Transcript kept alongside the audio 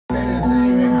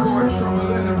Entertainment, court,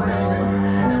 trouble in the raiment.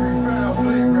 Every foul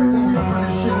flavor when we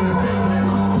punish in the payment.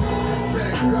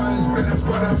 Better guns, better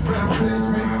butter, better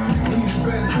placement. Need a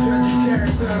better judge,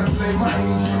 character to play my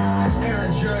agent.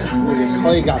 Aaron Judge,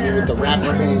 Clay got me with the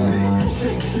rapper hands.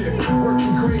 Shake shift,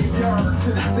 working graveyard to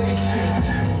the day shift.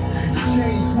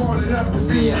 Change smart enough to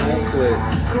be an anchor.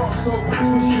 Crossover,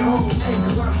 twist your whole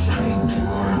ankle, I'm chasing.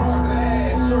 Off the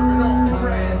ass, serving off the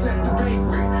grass at the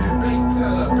banquet. Bank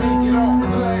teller, bank it off the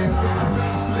glass with the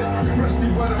main slip. Rusty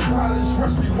but unpolished,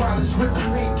 rusty Wallace with the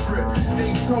paint trip.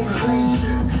 Daytona lane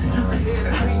shit, you can hear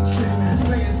the paint shit.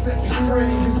 Playing second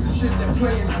string, this is shit that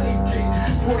playing safe kick.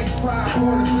 45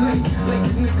 on the plate, like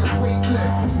a nigga weight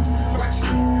lift.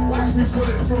 Watch me pull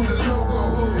it from the logo.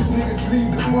 Niggas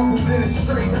leave the bubble, then it's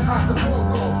straight hot the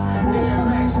logo. Air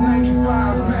Max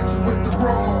 95s matching with the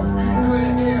Romo.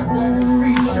 Clear air bubble,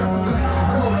 feet shuffle like a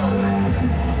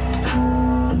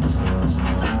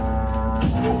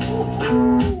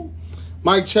Kodo.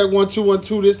 Mic check 1 2 1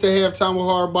 2. This the halftime with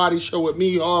Hard Body show with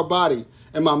me, Hard Body,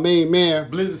 and my main man.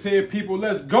 Blizzard's here, people.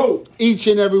 Let's go. Each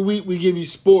and every week we give you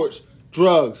sports,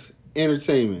 drugs,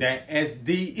 entertainment. That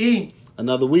SDE.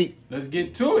 Another week. Let's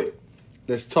get to it.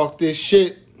 Let's talk this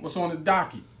shit. What's on the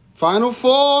docket? Final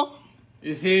four.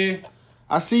 It's here.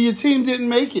 I see your team didn't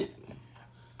make it.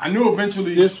 I knew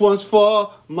eventually. This one's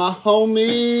for my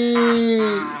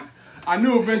homies. I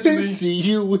knew eventually. See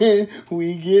you when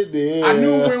we get there. I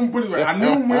knew when. Put it this way, I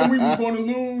knew when we was going to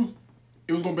lose.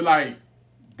 It was going to be like,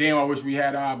 damn. I wish we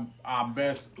had our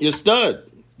best. Your stud.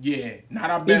 Yeah,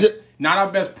 not our best. Not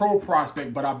our best pro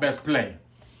prospect, but our best play.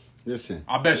 Listen.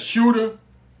 Our best shooter.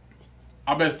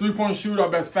 Our best 3-point shooter. Our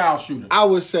best foul shooter. I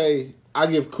would say I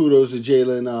give kudos to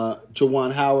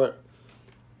Juwan Howard,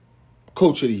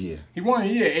 Coach of the Year. He won a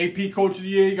year, AP Coach of the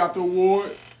Year. He got the award.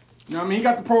 You know what I mean? He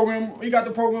got the program. He got the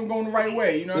program going the right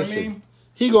way. You know what I mean?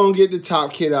 He gonna get the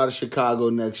top kid out of Chicago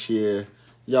next year.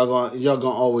 Y'all gonna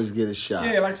always get a shot.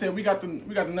 Yeah, like I said, we got the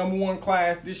number one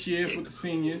class this year for the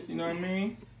seniors. You know what I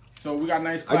mean? So we got a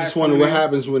nice class. I just wonder what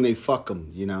happens when they fuck them.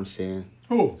 You know what I'm saying?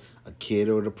 Who? A kid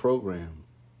or the program.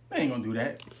 They ain't gonna do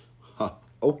that. Huh,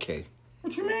 okay.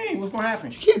 What you mean? What's gonna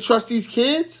happen? You can't trust these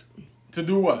kids. To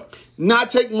do what? Not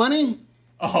take money.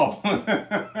 Oh.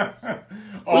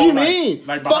 What do you mean?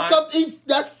 Like fuck up.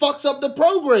 That fucks up the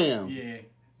program. Yeah,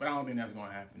 but I don't think that's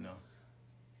gonna happen though.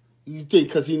 You think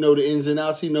because he know the ins and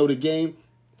outs, he know the game.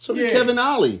 So did Kevin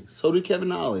Ollie.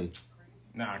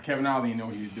 Nah, Kevin Ollie didn't know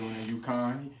what he was doing in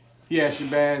UConn. He had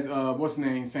Shabazz, what's his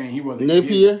name, saying he wasn't.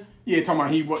 Napier? Yeah,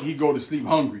 talking about he go to sleep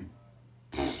hungry.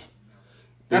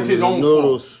 That's his own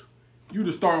fault. You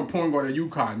the starting point guard at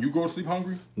UConn. You go to sleep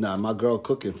hungry? Nah, my girl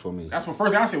cooking for me. That's what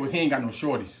first thing I said was he ain't got no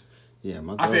shorties. Yeah,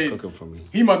 my girl cooking for me.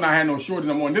 He must not have no shorties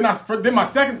no more. And then my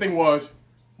second thing was,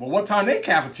 well, what time they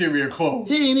cafeteria closed?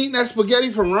 He ain't eating that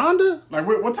spaghetti from Rhonda? Like,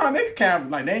 what time they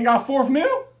like, they ain't got fourth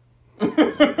meal?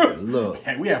 Look.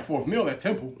 Hey, we had fourth meal at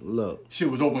Temple. Look. Shit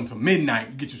was open till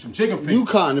midnight. Get you some chicken fingers.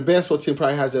 UConn, the basketball team,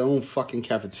 probably has their own fucking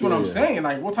cafeteria. That's what I'm saying.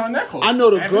 Like, what time that closed? I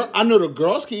know the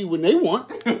girls can eat when they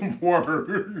want.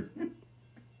 Word.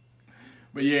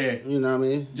 But yeah. You know what I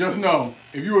mean? Just know,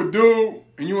 if you a dude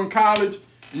and you in college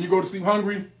and you go to sleep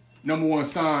hungry, number one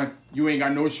sign, you ain't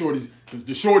got no shorties. Because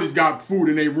the shorties got food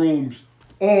in their rooms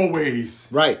always.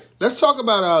 Right. Let's talk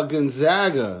about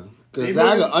Gonzaga.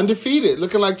 Gonzaga undefeated,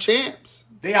 looking like champs.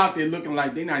 They out there looking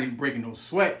like they not even breaking no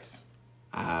sweats.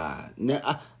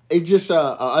 It just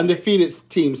an undefeated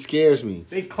team scares me.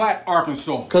 They clapped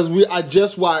Arkansas. Because I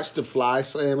just watched the Fly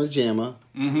Slammer Jammer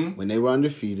when they were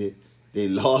undefeated. They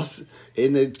lost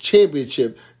in the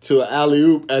championship to an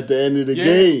alley-oop at the end of the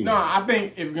game. No, I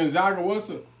think if Gonzaga was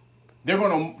they're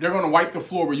gonna wipe the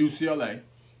floor with UCLA.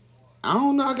 I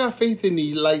don't know. I got faith in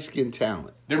the light-skinned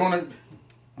talent. They're gonna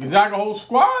Gonzaga whole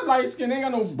squad light-skinned. They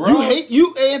ain't got no bros.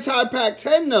 You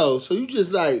anti-Pac-10 though, so you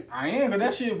just like I am, but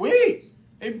that shit weak.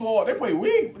 They play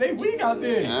weak. They weak out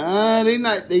there. They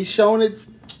not. They showing it.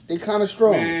 They kind of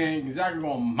strong. Man, Gonzaga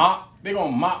gonna mop. They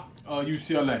gonna mop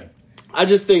UCLA. I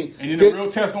just think... And then the real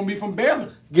test going to be from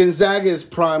Baylor. Gonzaga is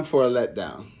primed for a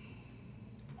letdown.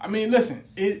 I mean, listen.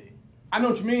 I know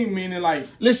what you mean, meaning like...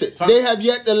 Listen, they have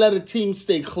yet to let a team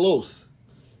stay close.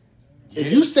 Yeah.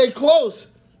 If you stay close,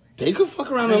 they could fuck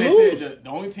around and lose. Said the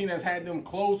only team that's had them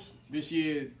close this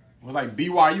year was like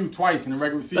BYU twice in the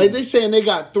regular season. Like they saying they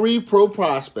got 3 pro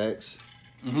prospects,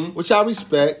 which I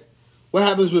respect. What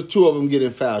happens with 2 of them get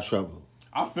in foul trouble?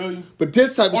 I feel you. But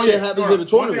this type of shit happens in the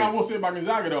tournament. One thing I will say about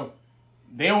Gonzaga, though,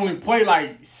 they only play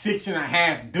like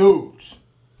 6.5 dudes.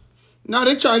 No,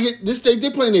 they trying to get this. They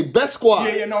playing their best squad.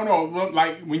 No.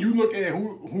 Like when you look at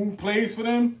who plays for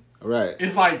them, right?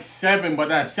 It's like 7, but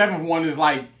that 7th one is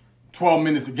like 12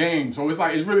 minutes a game. So it's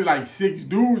really like 6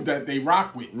 dudes that they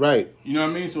rock with. Right. You know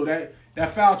what I mean? So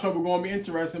that foul trouble going to be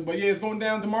interesting. But, yeah, it's going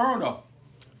down tomorrow, though.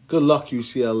 Good luck,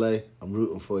 UCLA. I'm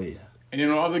rooting for you. And then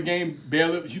on the other game,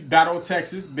 Baylor, Battle of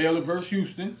Texas, Baylor versus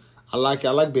Houston. I like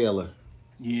Baylor.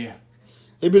 Yeah.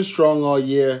 They've been strong all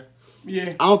year.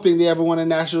 Yeah. I don't think they ever won a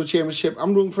national championship.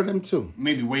 I'm rooting for them, too.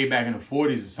 Maybe way back in the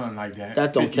 40s or something like that.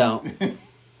 That don't count.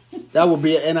 That would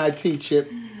be an NIT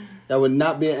chip. That would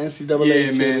not be an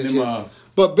NCAA championship. Man,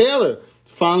 but Baylor,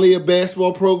 finally a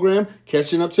basketball program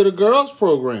catching up to the girls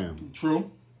program.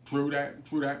 True that.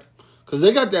 Because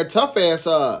they got that tough-ass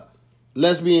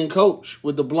lesbian coach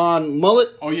with the blonde mullet.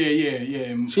 Oh,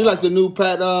 yeah. She like the new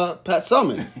Pat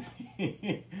Summitt.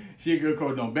 She a good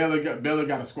coach, though. Baylor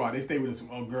got a squad. They stay with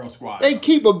a girl squad. They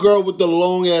keep a girl with the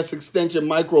long-ass extension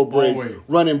micro braids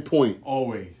running point.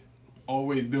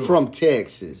 Always do. From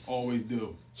Texas. Always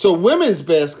do. So women's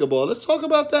basketball, let's talk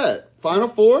about that. Final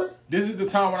Four? This is the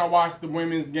time when I watch the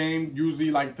women's game, usually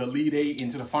like the Elite 8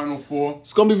 into the Final Four.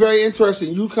 It's going to be very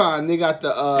interesting. UConn, they got the...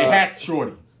 they hacked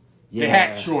Shorty. Yeah, they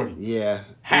hacked Shorty. Yeah.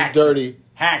 Hacked dirty.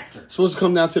 Hacked her. Supposed to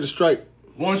come down to the stripe.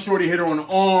 One Shorty hit her on the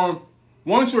arm.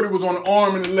 One Shorty was on the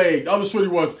arm and the leg. The other Shorty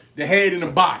was the head and the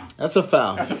body. That's a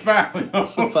foul. That's a foul, yo.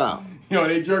 That's a foul. Yo,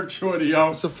 they jerked Shorty, yo.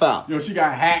 That's a foul. Yo, she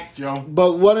got hacked, yo.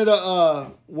 But one of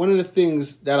the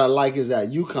things that I like is that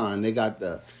UConn, they got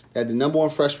the number one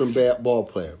freshman ball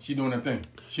player. She doing her thing.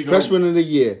 Freshman of the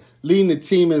year, leading the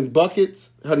team in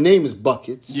buckets. Her name is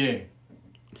Buckets. Yeah.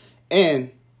 And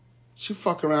she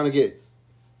fuck around and get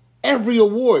every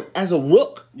award as a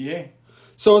rook. Yeah.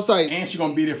 So it's like... And she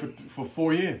going to be there for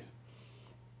 4 years.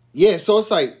 Yeah, so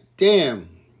it's like, damn.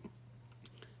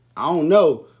 I don't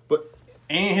know. But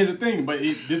and here's the thing, but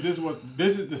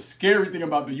this is the scary thing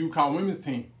about the UConn women's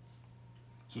team.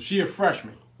 So she a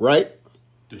freshman. Right.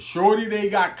 The shorty they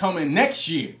got coming next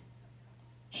year,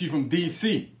 she from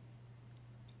DC.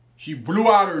 She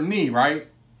blew out her knee, right?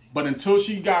 But until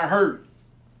she got hurt,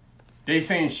 they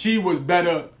saying she was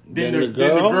better than the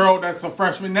girl that's a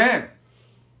freshman now.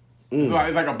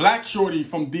 It's like a black shorty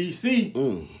from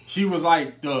DC. She was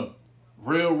like the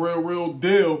real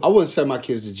deal. I wouldn't send my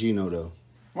kids to Gino, though.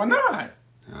 Why not?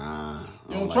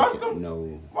 You don't trust him?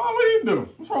 No. Why would he do?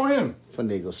 What's wrong with him?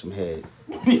 Finagle some head.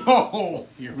 Yo,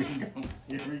 here we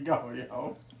go,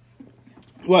 yo.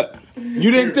 What?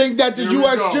 You didn't think that the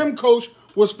U.S. gym coach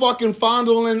was fucking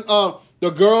fondling the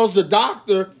girls, the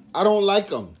doctor? I don't like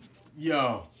him.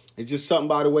 Yo. It's just something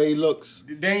by the way he looks.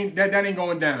 That ain't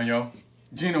going down, yo.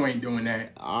 Gino ain't doing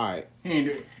that. All right. He ain't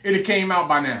do it. It have came out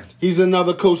by now. He's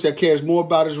another coach that cares more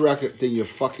about his record than your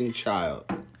fucking child.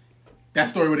 That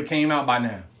story would have came out by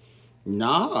now.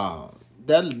 Nah.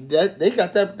 That they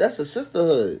got that. That's a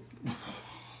sisterhood.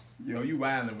 Yo, you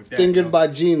wildin' with that. Fingered by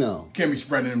Gino. Can't be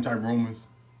spreading them type rumors.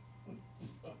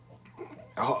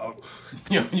 Oh.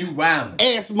 Yo, you wildin'.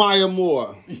 Ask Maya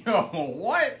Moore. Yo,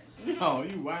 what? Yo,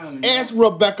 you wildin'. Ask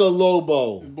Rebecca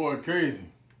Lobo. This boy crazy.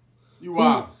 You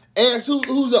wild. Ask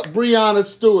who's up? Breonna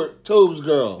Stewart, Tobe's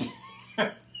girl.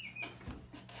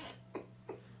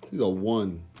 She's a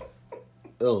 1.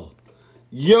 Ugh.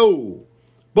 Yo.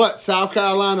 But South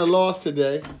Carolina lost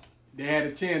today. They had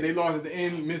a chance. They lost at the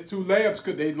end. Missed 2 layups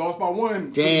because they lost by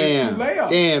 1. Damn. Missed 2 layups.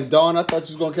 Damn, Dawn. I thought you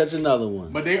was going to catch another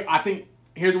one. But I think,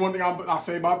 here's one thing I'll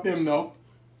say about them, though.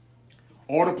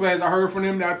 All the players I heard from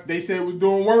them that they said was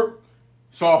doing work,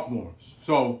 sophomores.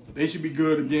 So they should be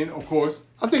good again, of course.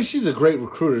 I think she's a great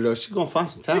recruiter, though. She's going to find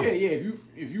some talent. Yeah.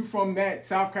 If you from that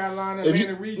South Carolina,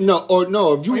 Atlanta region.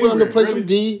 If you willing to play some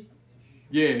D.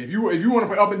 Yeah, if you want to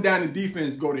play up and down in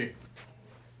defense, go there.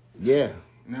 Yeah.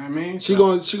 You know what I mean? She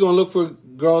gonna look for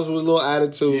girls with a little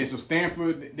attitude. Yeah, so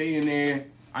Stanford, they in there.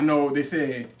 I know they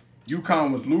said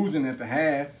UConn was losing at the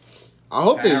half. I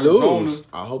hope they Arizona. lose.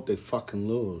 I hope they fucking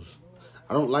lose.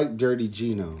 I don't like Dirty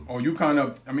Gino. Oh,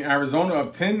 UConn Arizona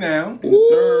up 10 now in the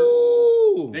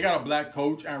third. They got a black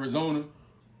coach, Arizona.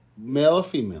 Male or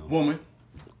female? Woman.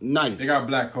 Nice. They got a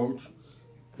black coach.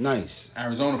 Nice.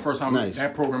 Arizona, first time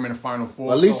that program in the Final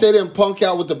Four. At least they didn't punk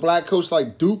out with the black coach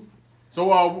like Duke.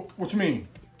 So, what you mean?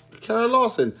 Kara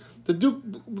Lawson. The Duke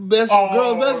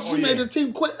girl best. She made the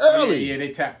team quit early. Yeah, they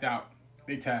tapped out.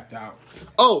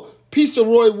 Oh, piece of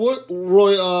Roy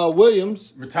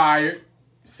Williams. Retired.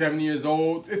 7 years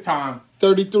old. It's time.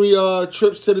 33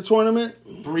 trips to the tournament.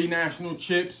 3 national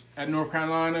chips at North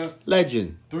Carolina.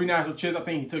 Legend. 3 national chips. I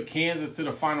think he took Kansas to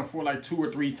the Final Four like 2 or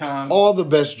 3 times. All the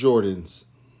best Jordans.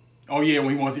 Oh, yeah,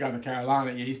 once he got to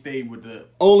Carolina, he stayed with the...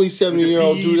 Only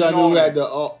 70-year-old dude I knew who had the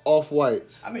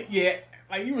off-whites. I mean, you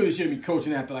really shouldn't be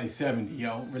coaching after like 70,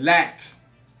 yo. Relax.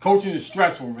 Coaching is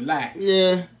stressful. Relax.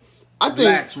 Yeah. I think...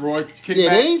 Relax, Roy. They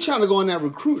ain't trying to go on that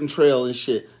recruiting trail and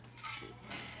shit.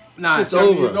 Nah, Shit's 70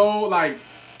 over. years old, like,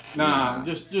 nah.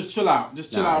 Just chill out.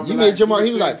 Just chill out. You made relax, Jamar. do He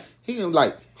your like thing. he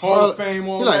like Hall of Fame He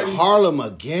like already. Harlem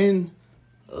again.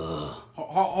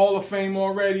 Hall of Fame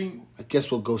already. I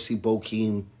guess we'll go see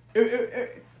Bokeem.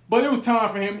 But it was time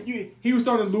for him. He was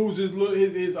starting to lose His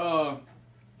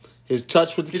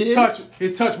touch with the his kids.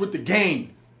 his touch with the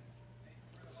game.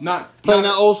 Not Playing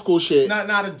not, that old school shit.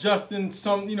 not adjusting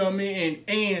some, you know what I mean?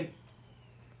 And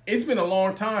it's been a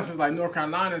long time since like North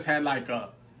Carolina's had like a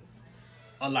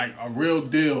real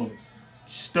deal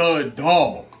stud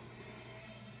dog.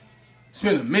 It's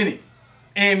been a minute.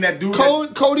 And that dude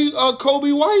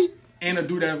Kobe White. and a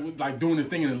dude that was like doing his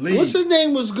thing in the league. What's his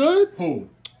name was good? Who?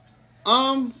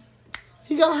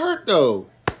 He got hurt though.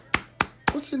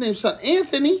 What's his name? Son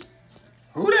Anthony.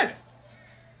 Who that?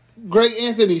 Greg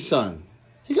Anthony's son.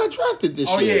 He got drafted this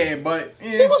Oh year. yeah, but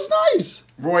He was nice.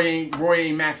 Roy ain't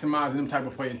maximizing them type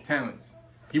of players' talents.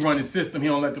 He run his system. He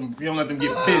don't let them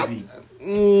get busy. I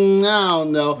don't know.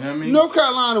 You know what I mean? North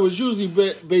Carolina was usually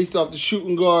based off the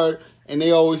shooting guard, and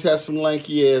they always had some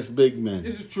lanky ass big men.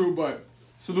 This is true, but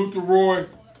salute to Roy.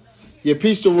 Yeah,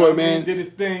 peace to Roy, man. Did his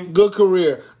thing. Good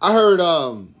career. I heard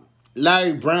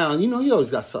Larry Brown. You know he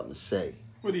always got something to say.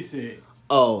 What he said?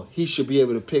 Oh, he should be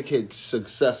able to pick his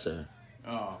successor.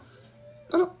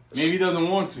 Maybe he doesn't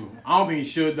want to. I don't think he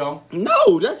should though.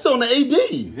 No, that's on the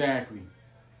AD. Exactly.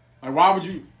 Like, why would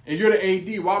you? If you're the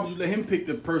AD, why would you let him pick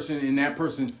the person and that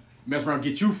person mess around and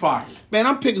get you fired? Man,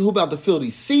 I'm picking who about to fill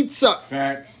these seats up.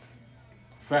 Facts.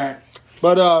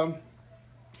 But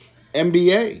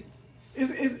NBA.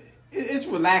 It's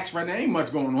relaxed right now. Ain't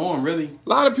much going on really. A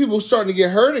lot of people starting to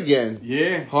get hurt again.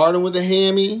 Yeah. Harden with the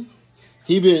hammy.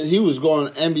 He was going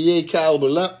NBA caliber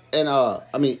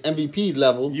MVP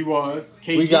level. He was.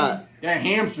 KD, We got- that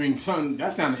hamstring, something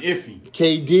that sounded iffy.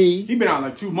 KD. He been out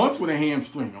like 2 months with a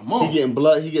hamstring. A month. He getting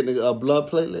a blood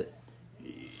platelet.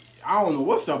 I don't know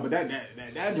what's up, but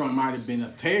that joint might have been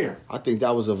a tear. I think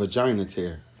that was a vagina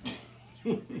tear.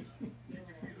 You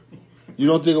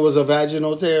don't think it was a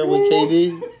vaginal tear with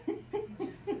KD?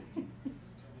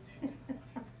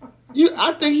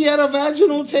 I think he had a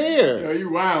vaginal tear. Yo, you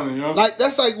wildin', yo. Like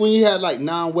that's like when you had like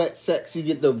non-wet sex, you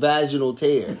get the vaginal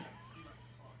tear.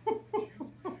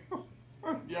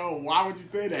 Yo, why would you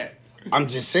say that? I'm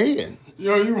just saying.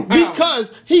 Yo, you wildin'.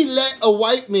 Because he let a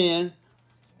white man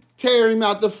tear him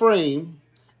out the frame,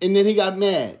 and then he got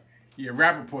mad. Yeah,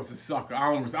 Rappaport's a sucker.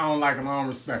 I don't like him. I don't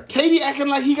respect him. KD acting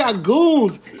like he got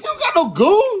goons. He don't got no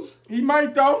goons. He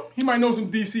might though. He might know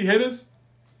some DC hitters.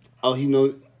 Oh, he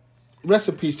know. Rest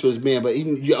in peace to his man, but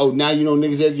now you know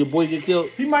niggas had your boy get killed.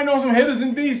 He might know some hitters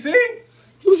in DC.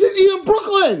 He was in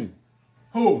Brooklyn.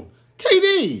 Who?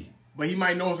 KD. But he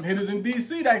might know some hitters in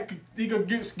DC that he could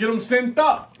get them sent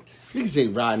up. Niggas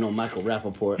ain't riding on Michael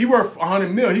Rappaport. He worth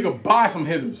 $100 million. He could buy some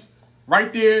hitters.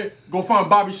 Right there, go find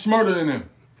Bobby Schmurder in them.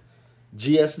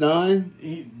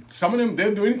 GS9. Some of them,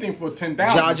 they'll do anything for $10,000.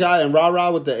 Jaja and Rara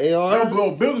with the They'll AR.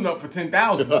 blow a building up for $10,000.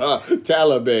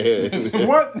 Taliban.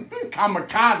 What?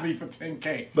 Kamikaze for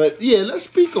 $10K. But yeah, let's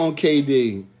speak on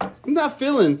KD. I'm not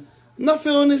feeling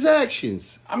his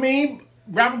actions. I mean,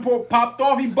 Rappaport popped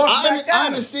off. He bucked back I at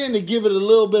him. understand to give it a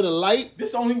little bit of light.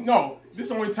 This the only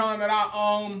time that I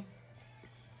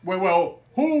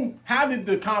how did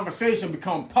the conversation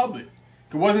become public?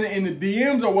 Wasn't it in the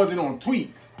DMs or was it on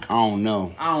tweets? I don't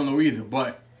know. I don't know either,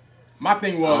 but my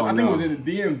thing was, I think it was in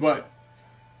the DMs, but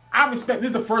I respect, this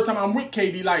is the first time I'm with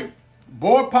KD, like,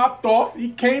 boy popped off,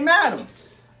 he came at him.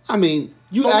 I mean,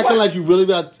 you So acting what? like you really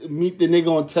about to meet the nigga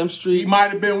on 10th He Street.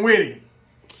 might have been with it.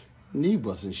 He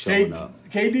wasn't showing up.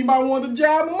 KD might want to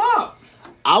jab him up.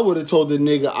 I would have told the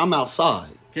nigga, I'm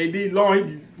outside. KD long,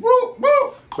 he, woo,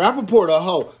 woo. Rappaport a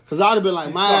hoe. Because I'd have been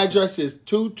like, my sucking. address is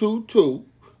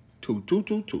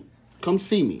 222-2222. Come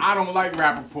see me. I don't like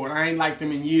Rappaport. I ain't liked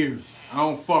him in years. I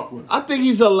don't fuck with him. I think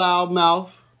he's a loudmouth.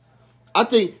 I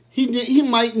think he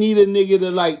might need a nigga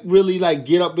to like really like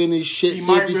get up in his shit, He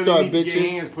see might if he really start need to get bitching.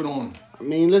 hands put on him. I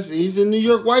mean, listen, he's a New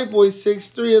York white boy,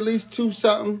 6'3", at least 2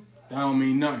 something. That don't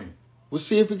mean nothing. We'll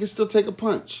see if he can still take a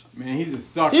punch. Man, he's a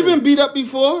sucker. He been beat up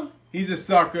before. He's a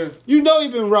sucker. You know he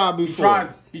been robbed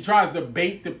before. He tries to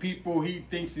bait the people he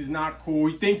thinks is not cool.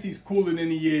 He thinks he's cooler than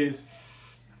he is.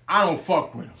 I don't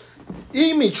fuck with him. He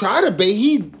didn't even try to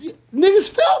bait. Niggas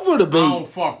fell for the I bait. don't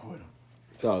fuck with him.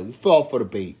 Dog, you fell for the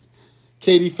bait.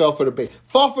 KD fell for the bait.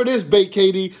 Fall for this bait,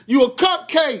 KD. You a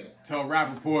cupcake. Tell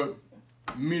Rappaport,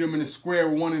 meet him in the square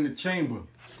with one in the chamber.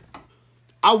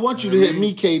 I want you to hit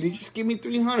me, KD. Just give me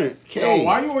 300. Yo,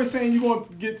 why you always saying you gonna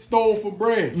get stole for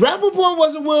bread? Rappaport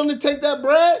wasn't willing to take that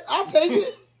bread. I'll take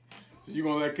it. So you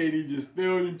gonna let KD just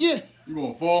steal you? Yeah. You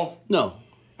gonna fall? No.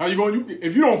 How you gonna?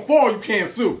 If you don't fall, you can't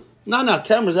sue. No,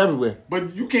 cameras everywhere.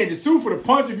 But you can't just sue for the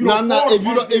punch if you don't.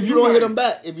 If you don't hit him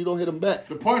back. If you don't hit him back.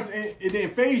 The punch it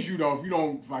didn't phase you though. If you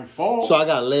don't like fall. So I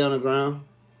gotta lay on the ground.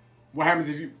 What happens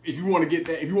if you want to get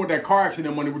that? If you want that car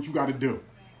accident money, what you got to do?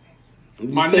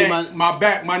 My neck,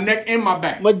 and my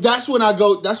back. But that's when I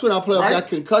go. That's when I play Right? up that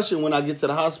concussion when I get to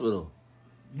the hospital.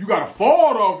 You got to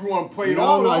fall though if you want to play it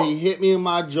all. No, he hit me in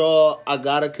my jaw. I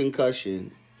got a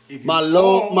concussion. If My you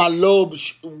fall, lobe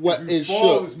is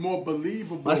fall, shook. it's more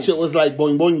believable. My shit was like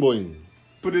boing, boing, boing.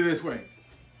 Put it this way: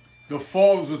 the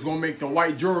falls was gonna make the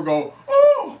white juror go,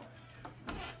 "Oh."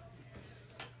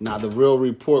 Now the real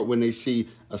report when they see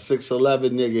a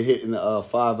 6'11" nigga hitting a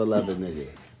 5'11"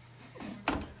 nigga.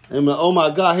 And like, oh my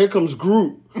God, here comes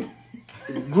Groot.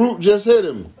 Groot just hit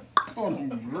him. Oh,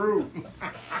 Groot. You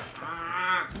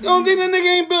don't think that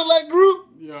nigga ain't built like Groot?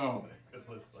 Yo.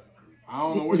 I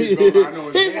don't know what he's doing. I know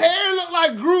his hair look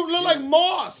like Groot, look like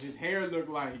moss. His hair look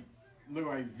like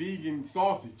vegan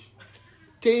sausage.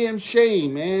 Damn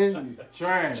shame, man. He's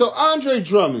trash. So Andre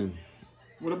Drummond.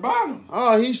 What about him?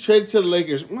 Oh, he's traded to the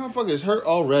Lakers. Motherfucker's hurt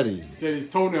already. Said his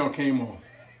toenail came off.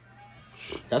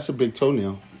 That's a big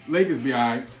toenail. Lakers be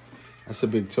alright. That's a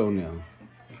big toenail.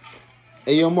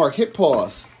 Hey, yo, Mark, hit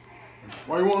pause.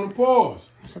 Why you want to pause?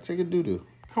 I gotta take a doo-doo.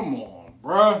 Come on,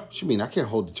 bruh. What you mean? I can't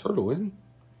hold the turtle in.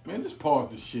 Man, just pause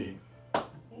the shit.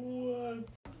 What?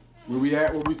 Where we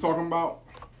at? What we talking about?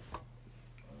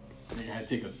 I had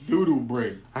to take a doo-doo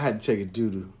break. I had to take a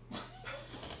doo-doo.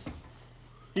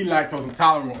 He lactose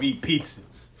intolerant, won't eat pizza.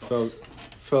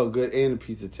 Felt good, and the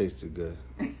pizza tasted good.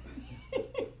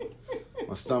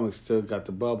 My stomach still got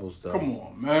the bubbles, though. Come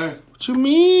on, man. What you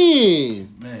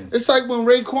mean? Man. It's like when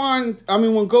when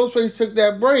Ghostface took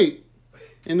that break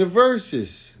in the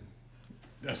verses.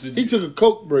 He took a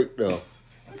coke break, though.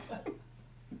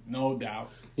 No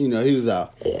doubt. You know, he was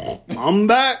out. I'm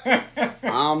back.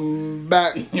 I'm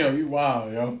back. Yo, you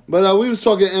wild, yo. But we was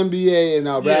talking NBA and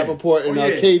Rappaport and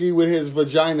KD with his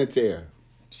vagina tear.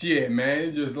 Shit, man.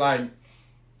 It's just like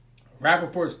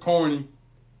Rappaport's corny.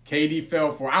 KD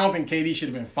fell for. I don't think KD should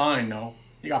have been fined though.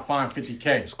 He got fined $50K.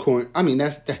 It's corny. I mean,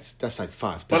 that's like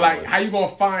 $5. But like, how you gonna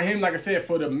fine him? Like I said,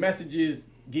 for the messages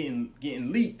getting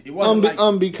leaked. It wasn't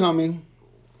unbecoming.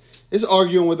 It's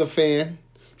arguing with a fan.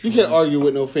 You can't argue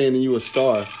with no fan and you a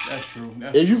star. That's true.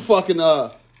 If you fucking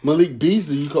Malik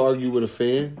Beasley, you can argue with a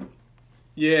fan.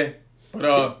 Yeah,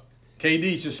 but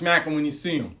KD should smack him when you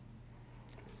see him.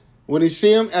 When he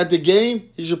see him at the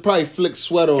game, he should probably flick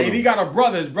sweat on him. KD got a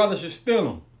brother. His brother should steal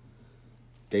him.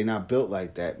 They not built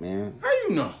like that, man. How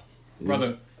you know?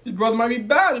 His brother might be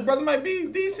bad. His brother might be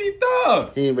DC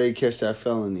Thug. He ain't ready to catch that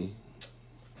felony.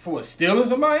 For stealing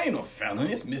somebody? Ain't no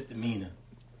felony. It's misdemeanor.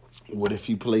 What if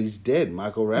he plays dead,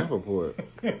 Michael Rappaport?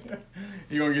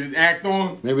 You gonna get his act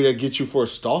on? Maybe they'll get you for a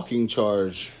stalking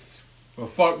charge. Well,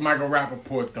 fuck Michael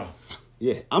Rappaport, though.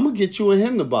 Yeah, I'm gonna get you and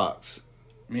him to box.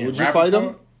 Would you Rappaport? fight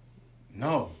him?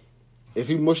 No. If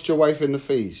he mushed your wife in the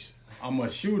face, I'm gonna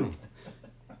shoot him.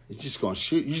 You're just gonna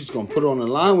shoot. You just gonna put it on the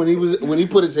line when he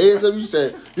put his hands up. You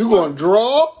said you gonna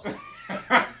draw.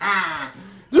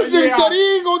 This nigga said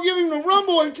he ain't gonna give him the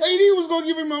rumble, and KD was gonna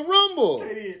give him a rumble.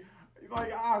 KD,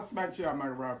 like, I'll smack shit out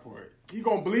Michael Rappaport. He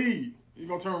gonna bleed. He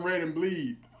gonna turn red and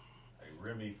bleed. Like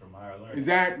Remy from Higher Learning.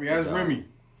 Exactly, that's Remy.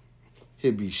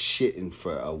 He'll be shitting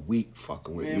for a week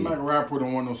fucking with me. Michael Rappaport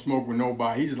don't want no smoke with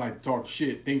nobody. He just like to talk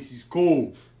shit, thinks he's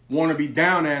cool. Want to be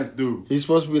down ass dude. He's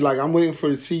supposed to be like, I'm waiting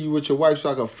to see you with your wife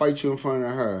so I can fight you in front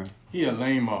of her. He a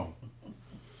lame-o.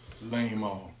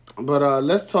 Lame-o. But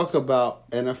let's talk about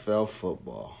NFL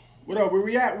football. What up? Where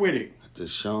we at with it?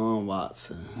 Deshaun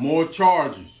Watson. More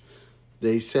charges.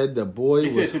 They said the boy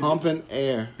was humping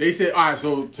air. They said, all right,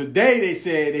 so today they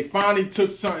said they finally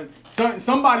took something.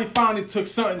 Somebody finally took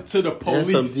something to the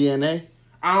police. There's some DNA?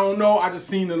 I don't know. I just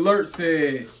seen the alert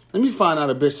said. Let me find out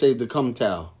a bitch saved the cum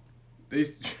towel.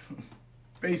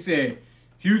 They said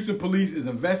Houston police is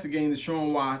investigating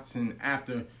Deshaun Watson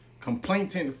after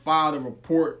complainant filed a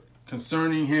report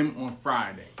concerning him on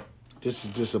Friday. This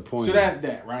is disappointing. So that's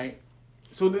that, right?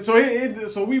 So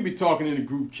we be talking in the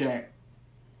group chat.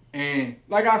 And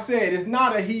like I said, it's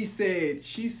not a he said,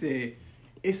 she said.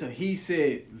 It's a he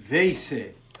said, they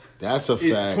said. That's a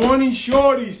fact. It's 20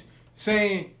 shorties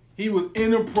saying he was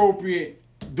inappropriate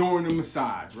during the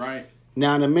massage, right?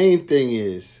 Now, the main thing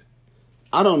is,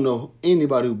 I don't know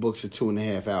anybody who books a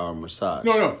 2.5 hour massage.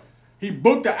 No. He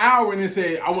booked an hour and then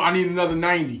said, I need another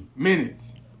 90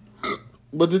 minutes.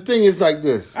 But the thing is like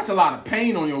this. That's a lot of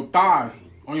pain on your thighs,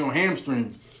 on your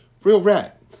hamstrings. Real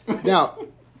rap. Now...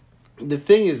 The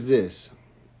thing is this.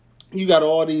 You got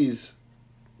all these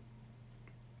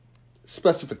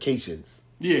specifications.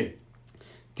 Yeah.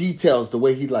 Details the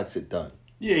way he likes it done.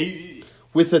 Yeah, he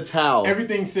With a towel.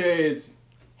 everything says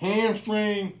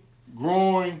hamstring,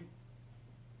 groin,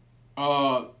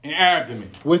 and abdomen.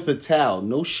 With a towel,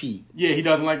 no sheet. Yeah, he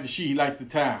doesn't like the sheet. He likes the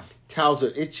towel. Towels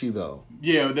are itchy though.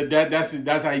 Yeah, that's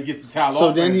how he gets the towel off.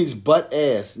 So then he's butt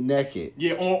ass naked.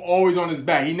 Yeah, always on his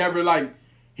back. He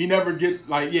never gets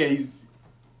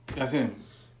that's him.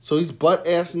 So he's butt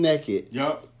ass naked,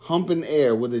 Yup. humping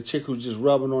air with a chick who's just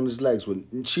rubbing on his legs.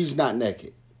 She's not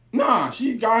naked. Nah,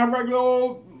 she got her regular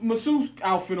old masseuse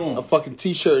outfit on. A fucking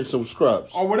t-shirt and some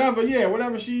scrubs. Or whatever, yeah,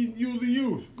 whatever she usually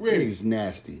use. Really. He's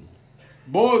nasty.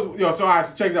 Boys, so I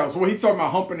check it out. So what he's talking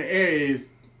about humping the air is,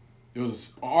 there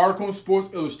was an article in Sports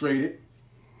Illustrated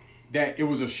that it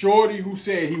was a shorty who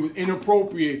said he was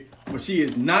inappropriate, but she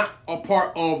is not a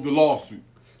part of the lawsuit.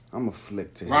 I'm a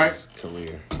flick to Right. his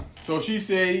career. So she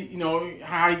said,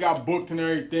 how he got booked and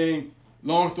everything.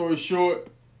 Long story short,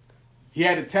 he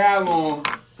had the towel on,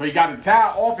 so he got the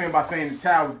towel off him by saying the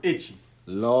towel was itchy.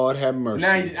 Lord have mercy.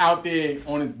 Now he's just out there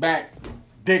on his back,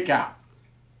 dick out.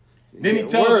 Then he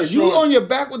tells Word, the you shorty, on your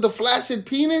back with the flaccid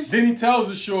penis? Then he tells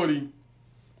the shorty,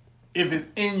 if it's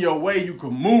in your way, you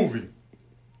can move it.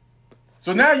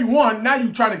 So now you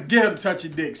trying to get her to touch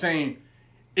your dick, saying,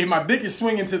 if my dick is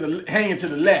hanging to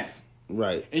the left,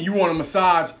 Right. and you want to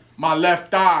massage my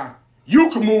left thigh, you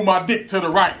can move my dick to the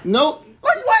right. No.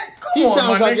 Like what? Come He on,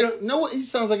 sounds my like nigga. he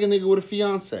sounds like a nigga with a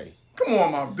fiance. Come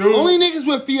on, my dude. Only niggas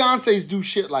with fiancés do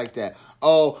shit like that.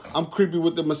 Oh, I'm creepy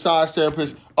with the massage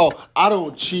therapist. Oh, I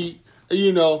don't cheat.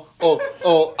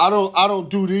 Oh, I don't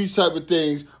do these type of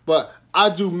things, but I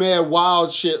do mad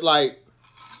wild shit like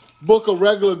book a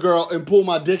regular girl and pull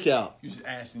my dick out. You just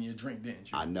asked in your drink,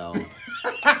 didn't you? I know.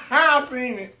 I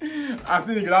seen it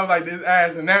because I was like, this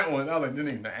ass in that one. I was like,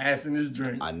 this nigga the ass in this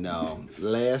drink. I know.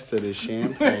 Last of the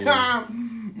champagne.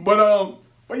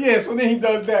 But yeah, so then he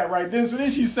does that, right? Then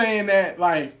she's saying that,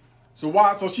 like, so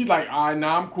why? So she's like, all right,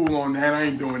 nah, I'm cool on that. I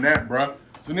ain't doing that, bruh.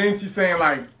 So then she's saying,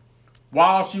 like,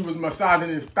 while she was massaging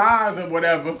his thighs or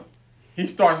whatever, he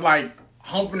starts like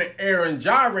humping the air and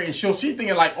gyrating. So she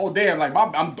thinking like, oh damn, like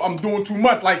I'm doing too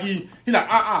much. Like he's like,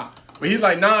 but he's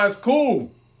like, nah, it's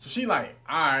cool. So she like,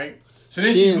 all right. So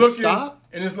then she's looking,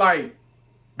 and it's like,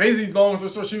 basically long.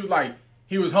 So she was like,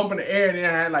 he was humping the air and then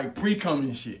I had like pre-cum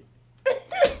and shit.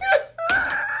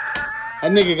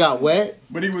 That nigga got wet.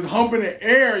 But he was humping the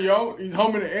air, yo. He's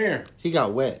humping the air. He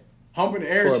got wet. Humping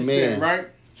the air, For a she man. said, right?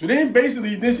 So then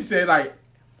basically, she said, like,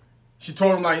 she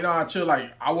told him, like, I chill,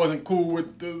 like, I wasn't cool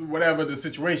with the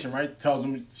situation, right? Tells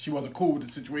him she wasn't cool with the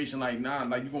situation, like, nah,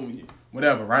 like, you gonna,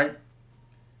 whatever, right?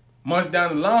 Months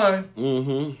down the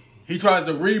line, he tries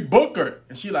to rebook her.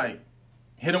 And she, like,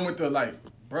 hit him with the, like,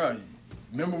 bruh,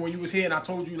 remember when you was here and I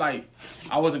told you, like,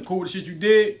 I wasn't cool with the shit you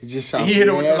did? It just And sounds he hit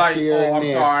her with the, like, nastier oh, I'm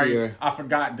and sorry, nastier. I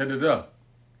forgot, da-da-da.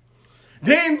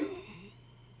 Then,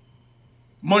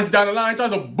 months down the line,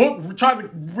 tried to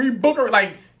rebook her.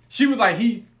 Like, she was like,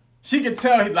 she could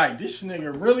tell, like, this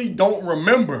nigga really don't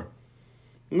remember.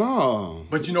 No.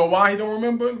 But you know why he don't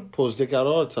remember? Pulls dick out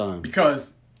all the time.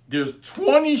 Because there's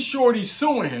 20 shorties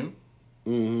suing him.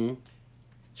 Mm-hmm.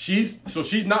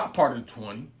 She's not part of the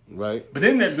 20. Right. But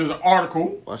then there's an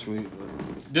article. Watch me.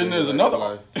 Then there's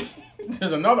another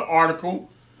there's another article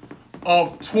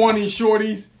of 20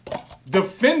 shorties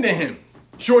defending him.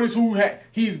 Shorties who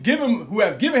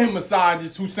have given him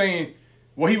massages, who's saying,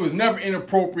 well, he was never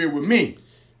inappropriate with me.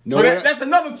 So that's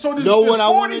another. So there's 40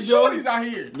 shorties out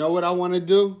here. Know what I want to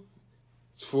do?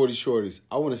 It's 40 shorties.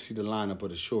 I want to see the lineup of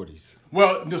the shorties.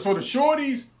 Well, so the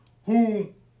shorties who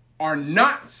are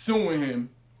not suing him,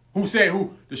 the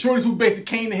shorties who basically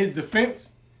came to his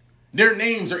defense, their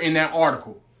names are in that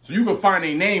article. So you can find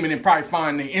their name and then probably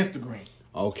find their Instagram.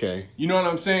 Okay. You know what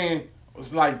I'm saying?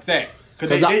 It's like that.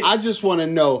 Because I just want to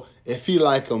know if he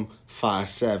like him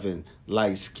 5'7",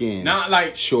 light skin, not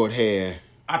like short hair.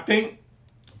 I think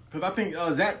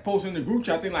Zach posted in the group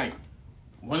chat. I think like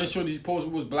one of the shorties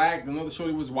posted was black, another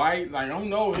shorty was white. Like I don't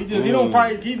know. He don't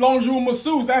probably. As long as you a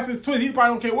masseuse, that's his twist. He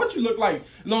probably don't care what you look like,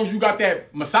 as long as you got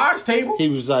that massage table. He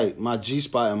was like my G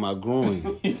spot and my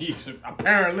groin.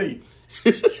 Apparently.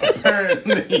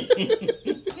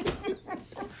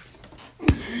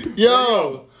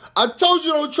 Yo, I told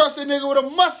you don't trust a nigga with a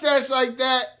mustache like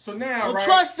that. So now, don't right,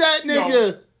 trust that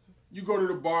nigga. You go to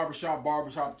the barbershop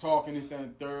talking, this, that,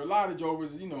 and third. A lot of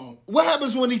jokers, What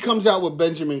happens when he comes out with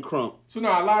Benjamin Crump? So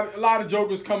now a lot of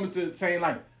jokers coming to saying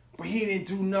like, but he didn't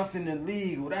do nothing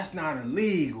illegal. That's not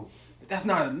illegal. That's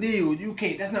not illegal. You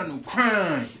can't. That's not no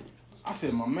crime. I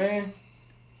said, my man,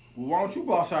 well, why don't you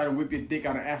go outside and whip your dick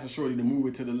out and ask a shorty to move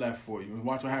it to the left for you and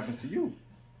watch what happens to you.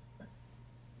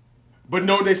 But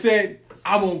no, they said,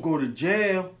 I won't go to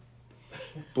jail.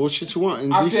 Bullshit you want.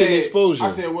 Indecent exposure. I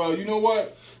said, well, you know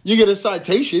what? You get a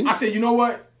citation. I said, you know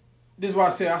what? This is what I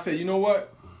said. I said, you know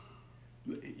what?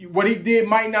 What he did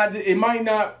might not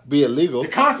be illegal. The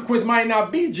consequence might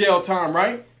not be jail time,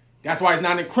 right? That's why he's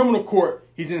not in criminal court.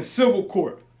 He's in civil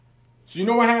court. So you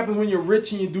know what happens when you're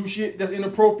rich and you do shit that's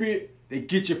inappropriate? They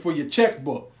get you for your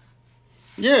checkbook.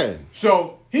 Yeah.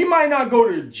 So he might not go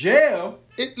to jail.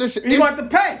 Listen, he might have to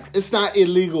pay. It's not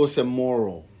illegal. It's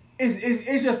immoral.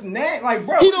 It's just like,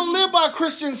 bro. He don't live by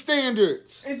Christian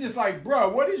standards. It's just like, bro,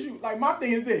 what is you like? My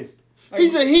thing is this. Like,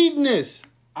 he's a hedonist.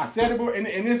 I said it,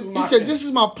 and this was my. He said, thing. "This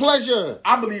is my pleasure."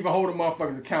 I believe in holding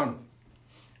motherfuckers accountable.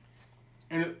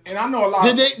 And I know a lot.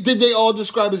 Did they all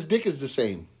describe his dick as the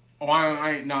same? Oh,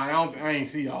 I ain't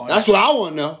see all. That's what I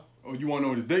want to know. Oh, you want to know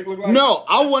what his dick look like? No,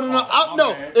 I want to know.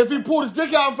 No, man. if he pulled his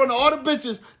dick out in front of all the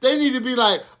bitches, they need to be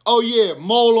like, "Oh yeah,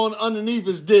 mole on underneath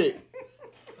his dick."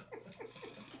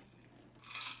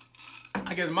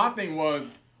 I guess my thing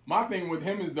with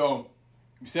him is though,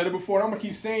 you said it before, and I'm gonna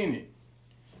keep saying it.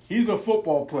 He's a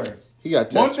football player. He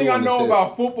got one thing I know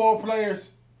about football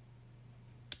players,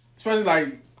 especially like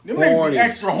them niggas be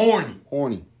extra horny.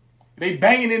 Horny. They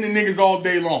banging into niggas all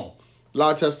day long. A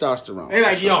lot of testosterone. They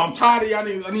like, yo, I'm tired of y'all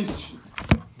niggas.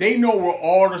 They know where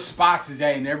all the spots is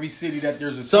at in every city that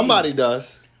there's a Somebody team.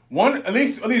 does. At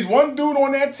least one dude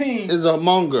on that team is a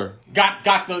monger. Got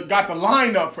the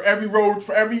lineup for every road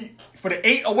for the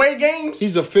 8 away games.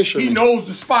 He's a fisherman. He knows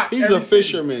the spot. He's a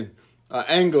fisherman, an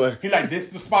angler. He like this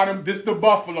the spot. This the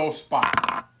Buffalo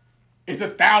spot. It's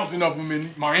 1,000 of them in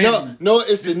Miami. No,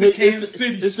 it's the nigga. Kansas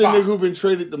City it's the nigga who been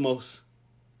traded the most.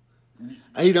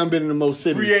 He done been in the most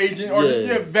cities. Free agent or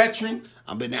veteran.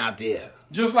 I've been out there.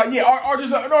 Just like or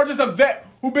just a vet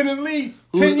who been in the league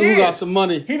 10 years. Who got some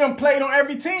money. He done played on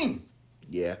every team.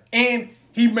 Yeah. And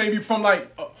he maybe from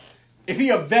like if he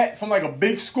a vet from like a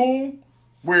big school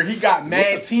where he got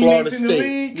mad teammates in the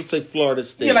league. Let's say Florida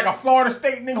State. Yeah, like a Florida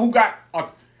State nigga who got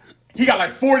he got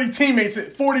like 40 teammates,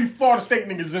 40 Florida State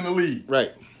niggas in the league.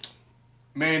 Right.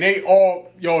 Man, they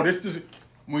all this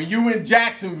when you in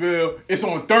Jacksonville, it's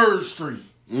on 3rd Street.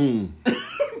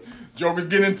 Joker's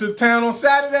getting into town on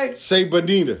Saturday. Say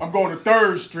Bonita. I'm going to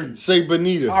 3rd Street. Say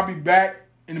Bonita. I'll be back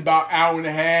in about an hour and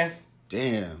a half.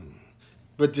 Damn.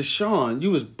 But Deshaun,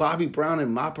 you was Bobby Brown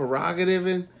in My Prerogative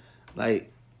and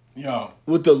like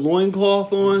with the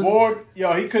loincloth on. Boy,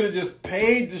 he could have just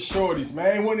paid the shorties,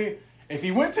 man. If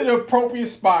he went to the appropriate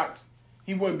spots,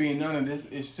 he wouldn't be in none of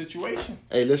this situation.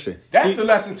 Hey, listen. That's the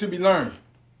lesson to be learned.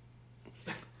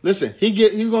 Listen,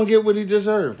 he's gonna get what he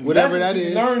deserved. Whatever that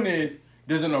is. The lesson to be learned is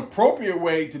there's an appropriate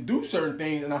way to do certain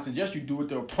things, and I suggest you do it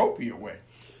the appropriate way.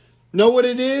 Know what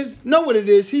it is?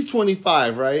 He's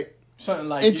 25, right? Something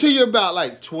like until you're about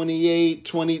like 28,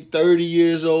 20, 30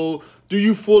 years old, do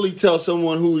you fully tell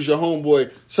someone who's your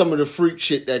homeboy some of the freak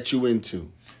shit that you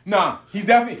into? Nah, he's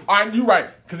definitely. All right, you're right.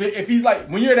 Because if he's like,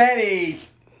 when you're that age,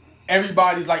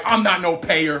 everybody's like, I'm not no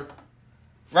payer.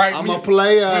 Right? I'm a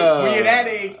player. When you're that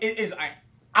age, it's like,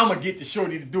 I'm going to get the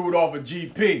shorty to do it off of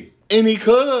GP. And he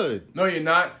could. No, you're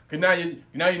not. Because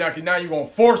now you're going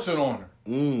to force it on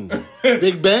her.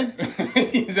 Big Ben?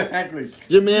 Exactly.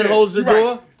 Your man holds the door?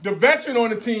 Right. The veteran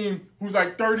on the team who's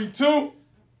like 32,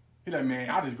 he's like, man,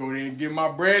 I'll just go there and get my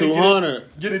bread.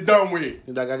 200. Get it done with.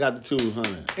 He's like, I got the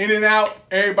 200. In and out,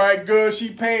 everybody good. She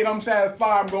paid. I'm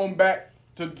satisfied. I'm going back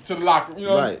to the locker. You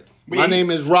know? Right. But my name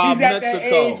is Rob he's at Mexico.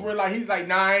 That age where he's like,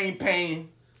 nah, I ain't paying.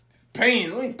 I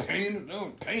ain't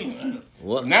paying.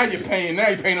 What? Now you're paying. Now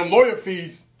you're paying them lawyer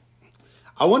fees.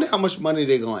 I wonder how much money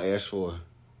they're gonna ask for.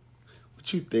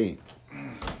 What you think?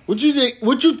 What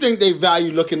you think they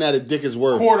value looking at a dick is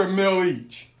worth? $250,000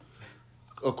 each.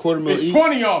 $250,000 each? It's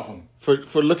 20 of them.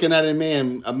 For looking at a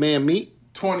man meat?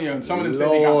 20 of them. Some of them said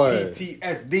they got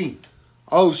PTSD.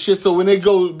 Oh shit! So when they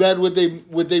go bad with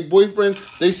their boyfriend,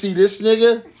 they see this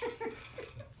nigga.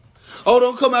 Oh,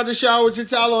 don't come out the shower with your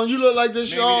towel on. You look like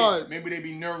Deshaun. Maybe they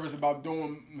be nervous about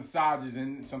doing massages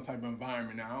in some type of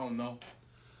environment. Now, I don't know.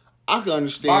 I can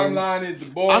understand. Bottom line is the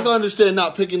boy. I can understand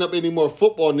not picking up any more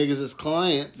football niggas as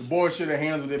clients. The boy should have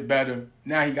handled it better.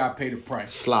 Now he got to pay the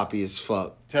price. Sloppy as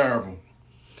fuck. Terrible.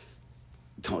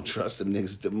 Don't trust them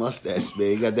niggas with the mustache,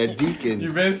 man. You got that deacon.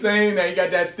 You been saying that. You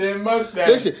got that thin mustache.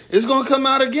 Listen, it's going to come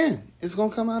out again. It's going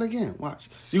to come out again. Watch.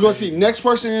 You're going to see next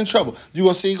person in trouble. You're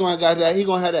going to see he going to have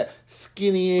that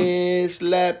skinny ass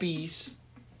lappies.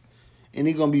 And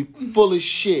he going to be full of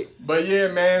shit. But yeah,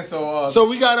 man. So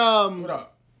we got what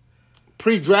up?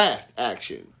 Pre-draft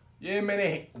action. Yeah, man.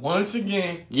 They, once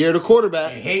again. Year the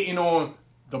quarterback. They hating on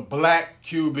the black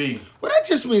QB. Well, that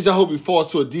just means I hope he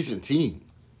falls to a decent team.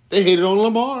 They hated on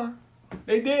Lamar.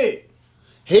 They did.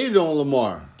 hated on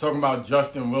Lamar. Talking about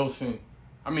Justin Wilson.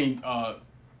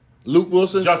 Luke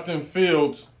Wilson. Justin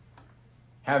Fields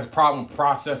has a problem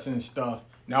processing stuff.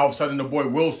 Now all of a sudden the boy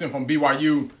Wilson from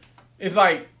BYU, it's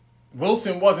like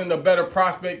Wilson wasn't a better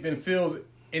prospect than Fields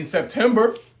in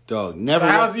September. Dog, never.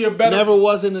 So how's he a better? Never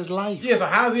was in his life. Yeah, so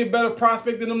how's he a better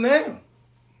prospect than him now?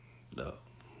 No.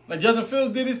 Like Justin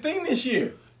Fields did his thing this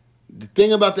year. The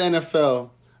thing about the NFL,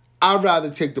 I'd rather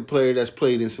take the player that's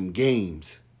played in some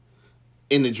games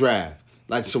in the draft,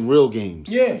 like some real games.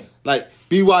 Yeah. Like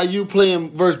BYU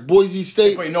playing versus Boise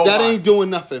State. That ain't doing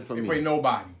nothing for me. They play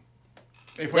nobody.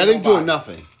 That ain't doing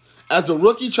nothing. As a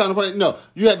rookie trying to play, no,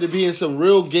 you had to be in some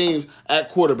real games at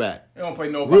quarterback. They don't play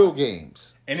nobody. Real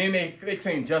games. And then they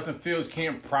saying Justin Fields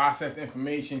can't process the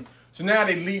information. So now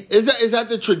they leap. Is that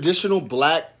the traditional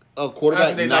black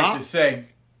quarterback? That's what they like to say.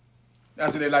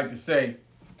 That's what they like to say.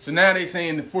 So now they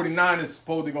saying the 49ers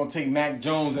supposedly going to take Mac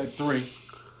Jones at 3.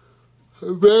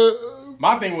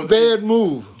 My thing was, bad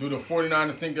move. Do the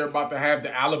 49ers think they're about to have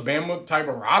the Alabama type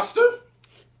of roster?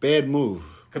 Bad move.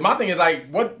 Because my thing is like,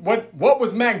 what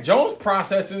was Mac Jones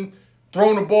processing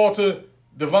throwing the ball to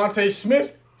Devontae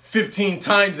Smith 15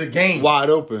 times a game? Wide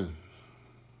open.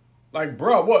 Like,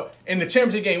 bro, what? In the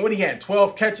championship game, what he had,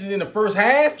 12 catches in the first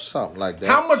half? Something like that.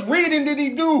 How much reading did he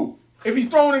do? If he's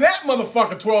throwing to that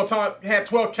motherfucker 12 times, had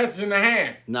 12 catches in the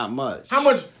half. Not much.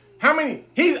 How many?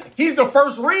 He's the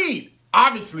first read,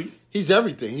 obviously. He's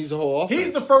everything. He's the whole offense.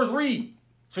 He's the first read.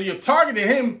 So you targeted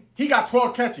him, he got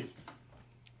 12 catches.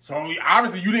 So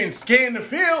obviously you didn't scan the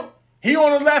field. He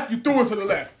on the left, you threw it to the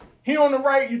left. He on the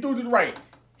right, you threw it to the right.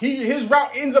 His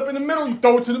route ends up in the middle, you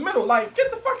throw it to the middle. Like,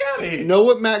 get the fuck out of here. You know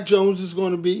what Mac Jones is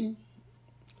going to be?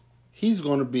 He's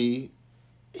going to be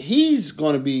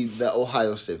the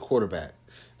Ohio State quarterback.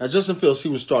 Now, Justin Fields, he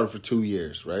was started for 2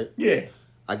 years, right? Yeah.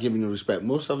 I give him the respect.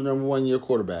 Most of the number 1 year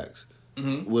quarterbacks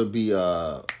would be,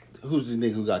 who's the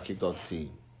nigga who got kicked off the team?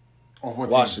 Off what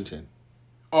Washington. Team?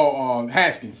 Oh,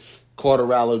 Haskins.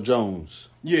 Cordarrelle Jones.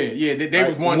 Yeah. They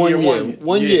was one year.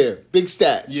 One year. Big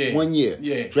stats. Yeah. 1 year.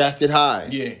 Yeah. Drafted high.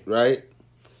 Yeah. Right?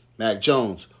 Mac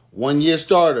Jones. 1 year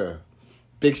starter.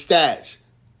 Big stats.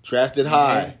 Drafted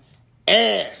high.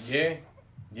 Ass.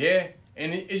 Yeah.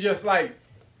 And it's just like,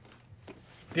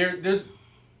 they're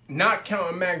not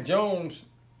counting Mac Jones.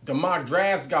 The mock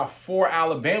drafts got 4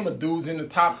 Alabama dudes in the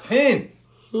top 10.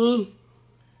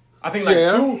 I think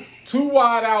like two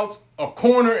wide outs, a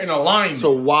corner, and a lineman.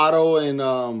 So Waddle and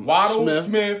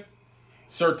Smith,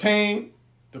 Surtain,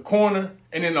 the corner,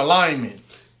 and then the lineman.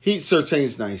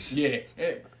 Surtain's nice. Yeah.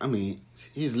 I mean,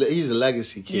 he's a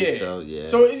legacy kid, so yeah.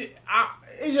 So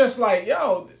it's just like,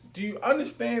 yo, do you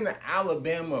understand that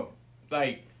Alabama,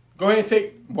 like, go ahead and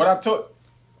take what I took.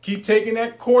 Keep taking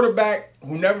that quarterback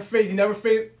who never faced.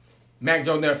 Mac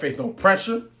Jones never faced no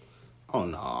pressure. Oh,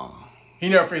 no. He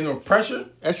never faced no pressure.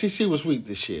 SEC was weak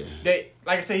this year.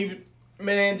 Like I said,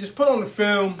 just put on the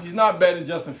film. He's not better than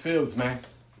Justin Fields, man.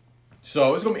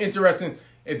 So it's going to be interesting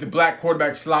if the black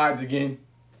quarterback slides again.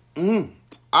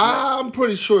 I'm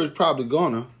pretty sure it's probably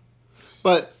gonna.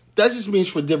 But that just means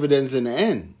for dividends in the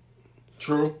end.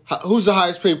 True. Who's the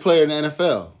highest paid player in the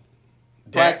NFL?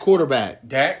 Black quarterback.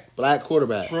 Dak. Black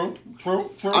quarterback. True.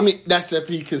 I mean, that's if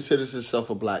he considers himself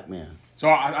a black man. So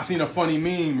I seen a funny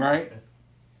meme, right?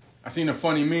 I seen a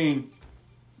funny meme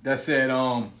that said,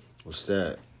 What's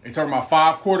that? they talking about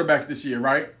 5 quarterbacks this year,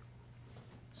 right?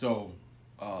 So,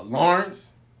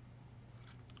 Lawrence,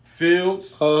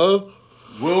 Fields,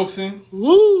 Wilson,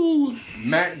 Woo!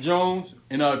 Mac Jones,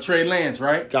 and Trey Lance,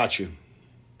 right? Got you.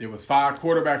 There was 5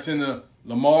 quarterbacks in the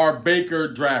Lamar Baker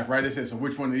draft, right? They said, so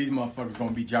which one of these motherfuckers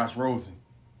going to be Josh Rosen?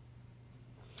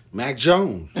 Mac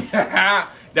Jones.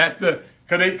 That's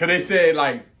cause they said,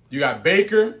 like, you got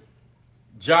Baker,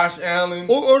 Josh Allen,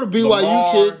 or the BYU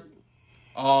Lamar, kid.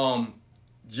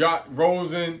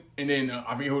 Rosen, and then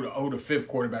I forget who the 5th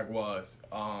quarterback was.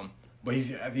 But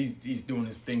he's doing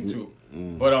his thing too.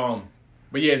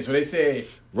 But yeah, so they said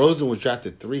Rosen was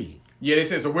drafted 3. Yeah, they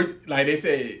said so. They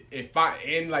said if I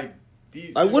and like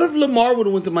these. Like, what if Lamar would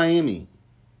have went to Miami?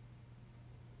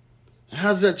 How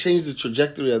does that change the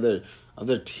trajectory of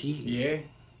their team? Yeah,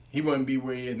 he wouldn't be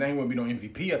where he is now. He wouldn't be no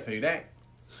MVP. I'll tell you that.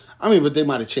 I mean, but they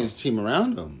might have changed the team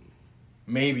around him.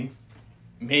 Maybe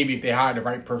if they hired the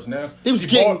right personnel. He was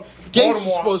Gates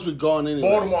was supposed to be gone anyway.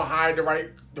 Baltimore hired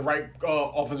the right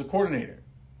offensive coordinator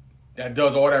that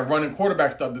does all that running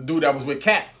quarterback stuff. The dude that was with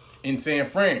Cap in San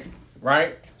Fran,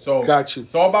 right? So got you.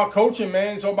 It's all about coaching,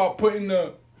 man. It's all about putting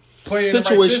the player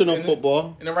situational in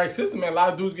football in the right system. Man, a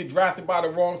lot of dudes get drafted by the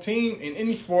wrong team in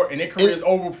any sport, and their career is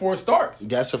over before it starts.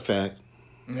 That's a fact.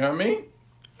 You know what I mean?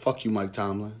 Fuck you, Mike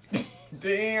Tomlin.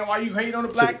 Damn, why you hate on the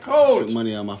black coach? Took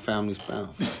money out of my family's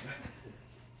mouth.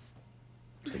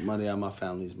 Took money out of my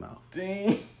family's mouth.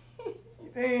 Damn,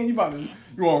 you want to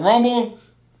rumble him?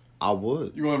 I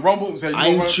would. You want to rumble? Say, I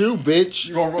ain't you, bitch.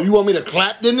 You want me to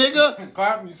clap the nigga?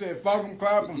 Clap him. You said fuck him,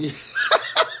 clap him.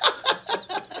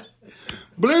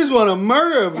 Blaze want to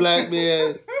murder a black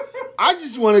man. I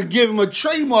just want to give him a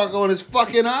trademark on his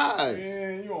fucking eyes.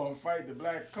 Man, you want to fight the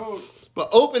black coach? But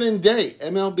opening day,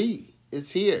 MLB,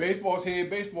 it's here. Baseball's here.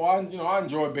 Baseball, I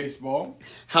enjoy baseball.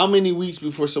 How many weeks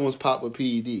before someone's popped with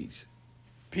PEDs?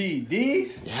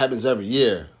 PEDs? It happens every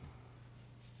year.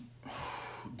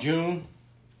 June?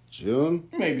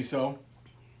 Maybe so.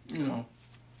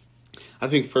 I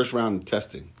think first round of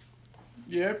testing.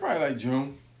 Yeah, probably like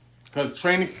June. Because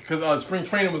spring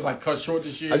training was like cut short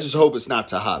this year. I just hope it's not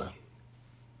Tejada.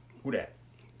 Who that?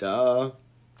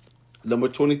 Number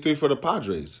 23 for the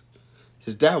Padres.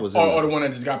 His dad was in the one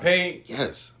that just got paid?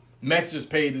 Yes. Mets just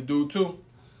paid the dude too?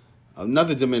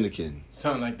 Another Dominican.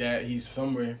 Something like that. He's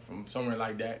somewhere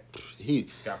like that. He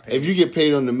got paid. If you get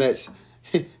paid on the Mets.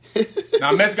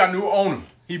 Now, Mets got new owner.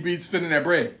 He be spending that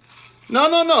bread. No.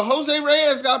 Jose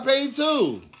Reyes got paid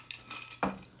too.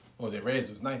 Jose Reyes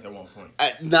was nice at one point.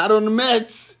 Not on the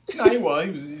Mets. No, he was.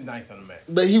 He's nice on the Mets.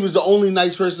 But he was the only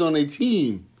nice person on their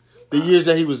team. The years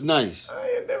that he was nice.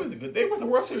 They was the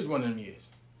World Series one of them years.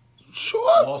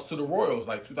 Sure. Lost to the Royals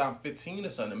like 2015 or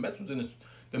something. The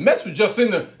Mets was just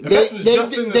in the.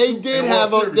 They did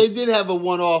have a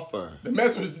one offer. The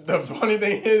Mets was the funny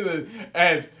thing is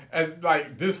as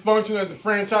like dysfunctional as the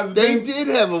franchise. They did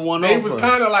have a one offer. They was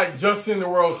kind of like just in the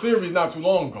World Series not too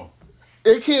long ago.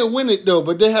 They can't win it though,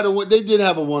 but they did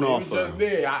have a one offer. Just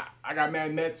there. I got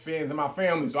mad Mets fans in my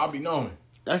family, so I'll be knowing.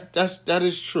 That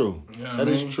is true. Yeah, that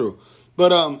is true.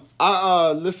 But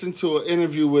I listened to an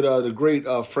interview with the great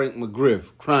Frank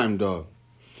McGriff, Crime Dog.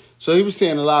 So he was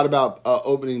saying a lot about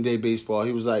opening day baseball.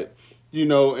 He was like,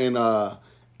 in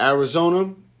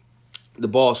Arizona, the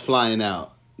ball's flying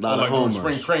out. A lot of homers.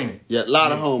 Spring training. Yeah, a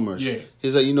lot of homers. Yeah.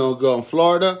 He's like, go in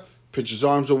Florida, pitchers'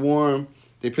 arms are warm.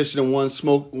 They pitched in one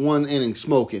inning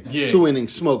smoking, 2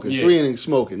 innings smoking, 3 innings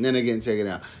smoking. Then they're getting taken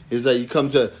out. He's like, you come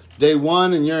to day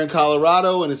one and you're in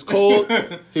Colorado and it's cold.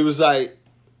 He was like,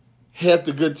 half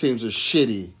the good teams are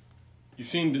shitty. You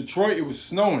seen Detroit? It was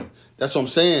snowing. That's what I'm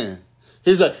saying.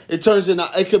 He's like, it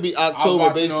could be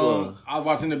October baseball. I was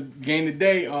watching the game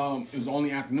today. It was only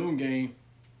afternoon game.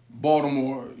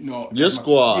 Baltimore, your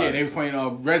squad. Yeah, they were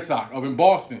playing Red Sox up in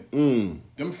Boston.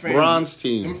 Them fans, Bronze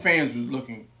team. Them fans was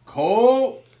looking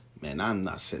cold. Man, I'm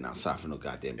not sitting outside for no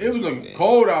goddamn baseball. It was looking game.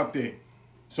 cold out there.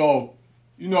 So,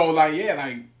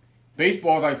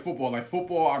 baseball's like football. Like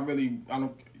football, I'm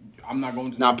not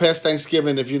going to. Now, past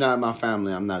Thanksgiving, if you're not in my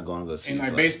family, I'm not going to go see.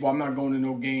 And baseball, I'm not going to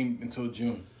no game until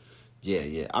June.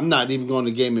 Yeah. I'm not even going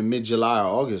to game in mid-July or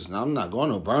August. I'm not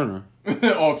going to Burner. To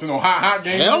no hot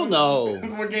game? Hell no.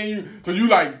 That's what game so you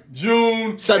like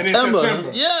June, September. And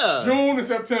September. Yeah. June and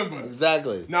September.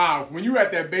 Exactly. Nah, when you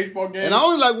at that baseball game. And I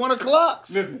only like 1 o'clock.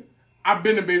 Listen, I've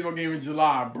been to baseball game in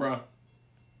July, bruh.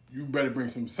 You better bring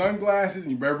some sunglasses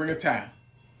and you better bring a towel.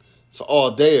 It's all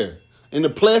there. In the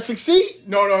plastic seat?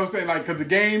 No, I'm saying because the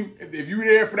game, if you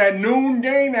there for that noon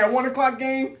game, that 1 o'clock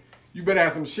game, you better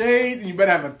have some shades and you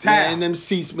better have a towel. Man, them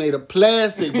seats made of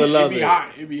plastic, beloved.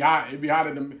 It'd be hot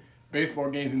at the baseball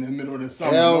games in the middle of the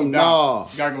summer. Hell no.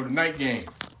 You gotta go to night game.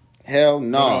 Hell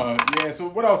no. So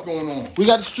what else going on? We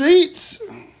got the streets.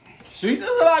 Streets?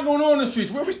 There's a lot going on in the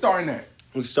streets. Where we starting at?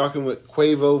 We're starting with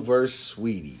Quavo versus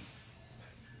Sweetie.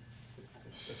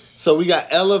 So we got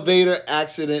elevator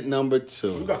accident number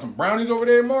 2. We got some brownies over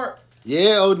there, Mark?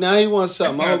 Yeah, now he wants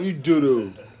something. I hope you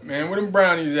do. Man, where them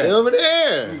brownies at? They over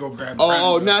there. Let me go grab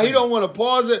brownies. Now he don't want to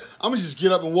pause it. I'm going to just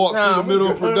get up and walk through the middle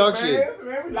of production.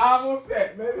 Man, we live on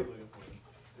set, man.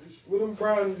 Where them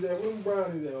brownies at?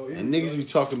 And niggas be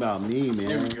talking about me, man.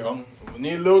 Here we go. We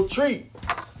need a little treat.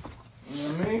 You know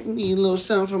what I mean? Need a little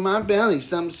something for my belly.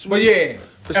 Something sweet. But yeah.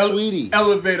 For Sweetie.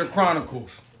 Elevator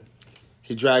Chronicles.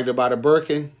 He dragged her by the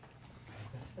Birkin.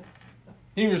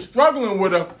 He was struggling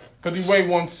with her because he weighed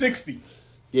 160.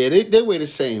 Yeah, they weigh the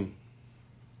same.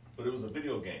 But it was a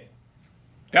video game.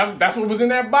 That's what was in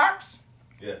that box?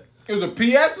 Yeah. It was a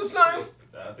PS or something?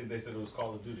 I think they said it was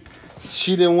Call of Duty.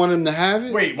 She didn't want him to have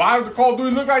it? Wait, why did the Call of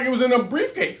Duty look like it was in a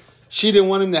briefcase? She didn't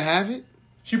want him to have it?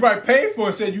 She probably paid for it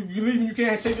and said, you leaving, you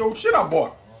can't take your shit I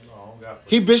bought.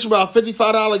 He bitched about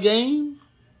 $55 game?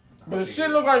 But the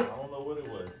shit looked like... I don't know what it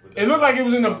was. But it looked like it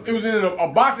was in a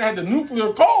box that had the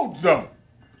nuclear codes, though.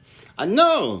 I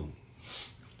know.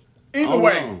 Either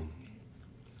way,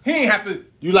 he ain't have to...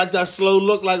 You like that slow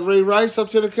look like Ray Rice up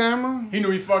to the camera? He knew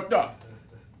he fucked up.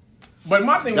 But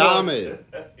my thing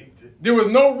there was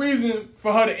no reason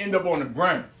for her to end up on the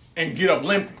ground and get up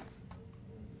limping.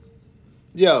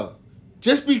 Yo,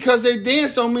 just because they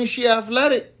dance don't mean she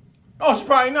athletic. Oh, she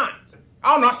probably not.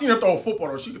 I don't know. I seen her throw a football,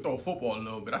 though. She could throw a football a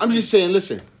little bit. I'm just saying,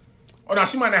 listen. Oh, no,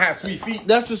 she might not have sweet feet.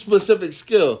 That's a specific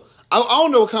skill. I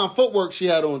don't know what kind of footwork she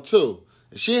had on, too.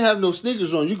 If she didn't have no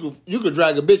sneakers on, you could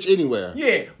drag a bitch anywhere.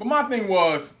 Yeah, but my thing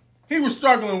was, he was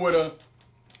struggling with her.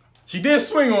 She did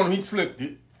swing on him. He slipped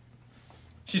it.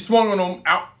 She swung on him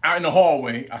out in the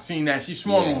hallway. I seen that. She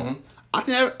swung on him.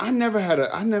 I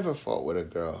never fought with a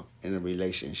girl in a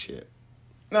relationship.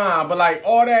 Nah, but like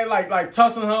all that, like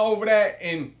tussling her over that,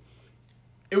 and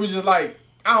it was just like,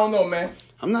 I don't know, man.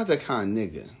 I'm not that kind of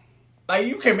nigga. Like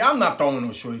you can't. I'm not throwing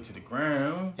no shorty to the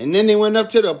ground. And then they went up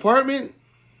to the apartment.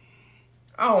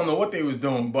 I don't know what they was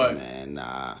doing, but man,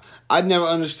 nah. I never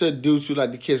understood dudes who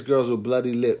like to kiss girls with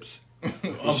bloody lips.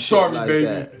 I'm sorry, like baby.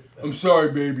 That. I'm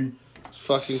sorry, baby. It's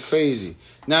fucking crazy.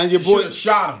 Now your You boy should've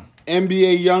shot him.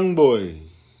 NBA YoungBoy.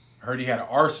 Heard he had an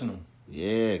arsenal.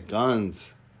 Yeah,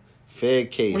 guns.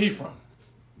 Fed case. Where he from?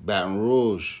 Baton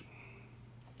Rouge.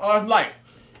 Oh, it's like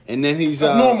And then he's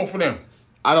that's normal for them.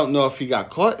 I don't know if he got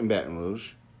caught in Baton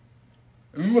Rouge.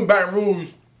 If you in Baton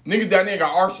Rouge, niggas down there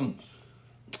got arsenals.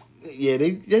 Yeah,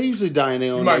 they usually die in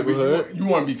their own neighborhood. You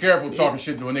want to be careful talking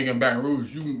shit to a nigga in Baton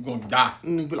Rouge. You gonna die.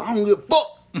 Nigga be like, I don't give a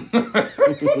fuck.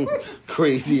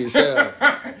 Crazy as hell.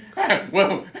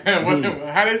 Well,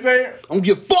 how they say it? I don't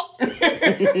give a fuck.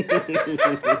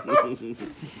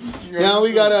 Now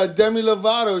we got Demi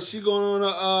Lovato. She going on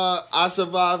a I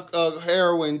Survived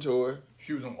heroin tour.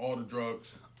 She was on all the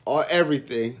drugs. Or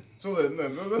everything. So let's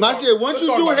My shit, once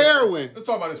you do heroin. Let's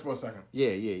talk about this for a second.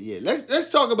 Yeah. Let's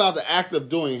talk about the act of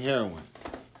doing heroin.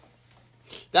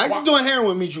 The act of doing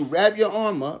heroin means you wrap your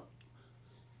arm up.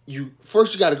 You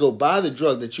got to go buy the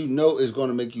drug that you know is going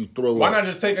to make you throw up. Why not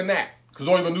just take a nap? Because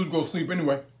all you're going to do is go to sleep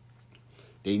anyway.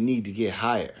 They need to get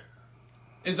higher.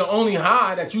 It's the only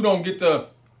high that you don't get to,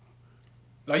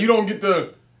 like you don't get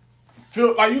to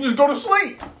feel, like you just go to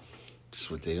sleep. That's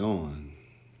what they on.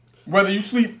 Whether you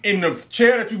sleep in the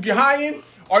chair that you get high in,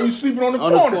 or you sleeping on the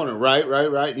corner. On the corner, right.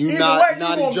 You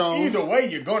Naughty Jones. Either way,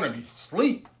 you're going to be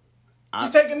asleep.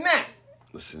 Just take a nap.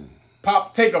 Listen.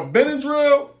 Take a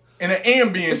Benadryl and an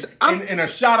Ambien and a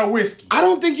shot of whiskey. I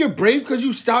don't think you're brave because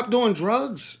you stopped doing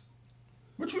drugs.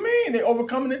 What you mean? They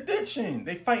overcoming addiction.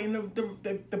 They fighting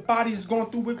the body's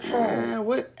going through withdrawal.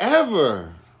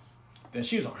 Whatever. Then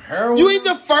she was on heroin. You ain't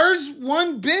the first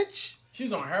one, bitch.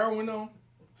 She's on heroin though.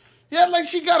 Yeah, like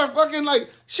she got a fucking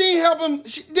she ain't helping.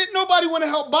 Didn't nobody want to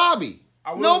help Bobby.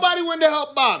 Nobody wanted to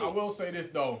help Bobby. I will say this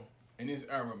though, in this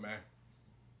era, man,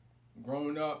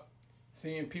 growing up,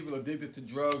 seeing people addicted to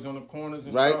drugs on the corners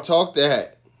and stuff. Right, talk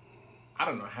that. I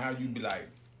don't know how you be like,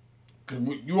 cause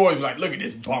you always be like, look at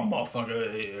this bum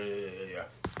motherfucker. Yeah.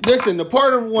 Listen, the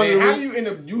part of one. Man, how you end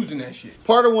up using that shit?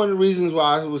 Part of one of the reasons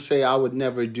why I would say I would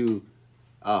never do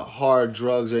hard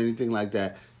drugs or anything like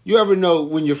that. You ever know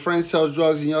when your friend sells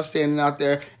drugs and y'all standing out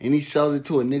there and he sells it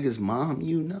to a nigga's mom,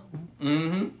 you know?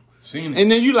 Mm-hmm. Seen it.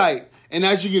 And then and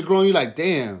as you get grown, you like,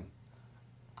 damn,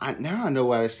 now I know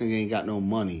why this nigga ain't got no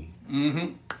money.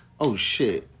 Mm-hmm. Oh,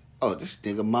 shit. Oh, this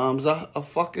nigga mom's a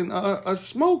fucking a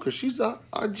smoker. She's a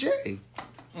J.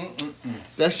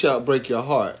 That shall break your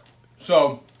heart.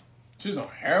 So, she's on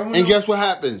heroin? And guess what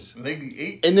happens? Lady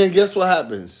 8? And then guess what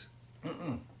happens?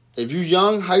 If you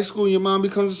young, high school, and your mom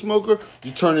becomes a smoker,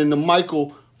 you turn into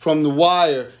Michael from The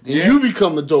Wire, and you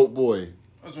become a dope boy.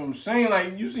 That's what I'm saying.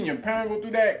 Like, you seen your parent go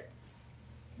through that,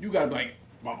 you gotta be like,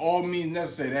 by all means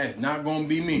necessary, that is not gonna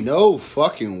be me. No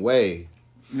fucking way.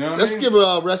 You know what Let's I mean? give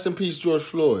a rest in peace, George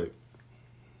Floyd.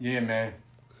 Yeah, man.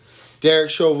 Derek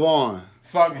Chauvin.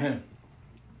 Fuck him.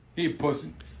 He a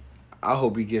pussy. I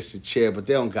hope he gets the chair, but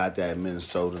they don't got that in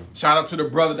Minnesota. Shout out to the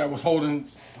brother that was holding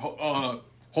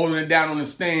it down on the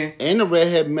stand. And the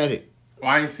redhead medic.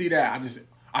 Well, I didn't see that.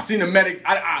 I seen the medic.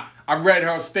 I read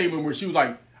her statement where she was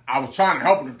like, I was trying to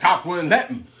help him. The cops wouldn't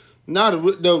let me. Nah,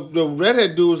 the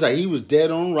redhead dude was like, he was dead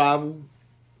on arrival.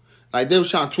 Like, they was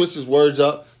trying to twist his words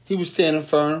up. He was standing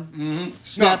firm. Mm-hmm.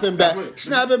 Snapping back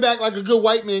like a good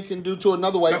white man can do to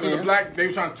another white man. They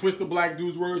was trying to twist the black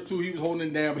dude's words too. He was holding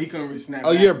it down, but he couldn't really snap back.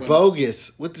 Oh, you're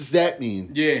bogus. What does that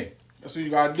mean? Yeah, that's what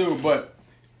you gotta do. But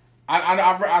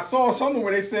I saw something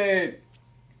where they said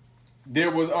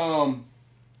there was some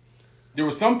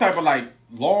type of like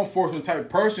law enforcement type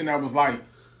person that was like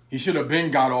he should have been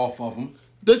got off of him.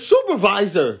 The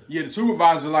supervisor. Yeah, the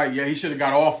supervisor was like, yeah, he should have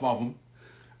got off of him.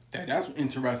 That's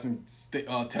interesting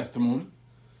testimony.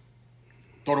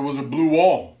 Thought it was a blue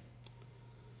wall.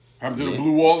 Happened to the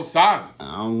blue wall of silence.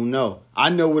 I don't know. I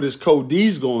know what his code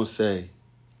D's gonna say.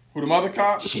 Who, them other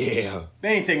cops? Yeah. They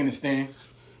ain't taking the stand.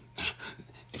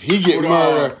 If he get Who the,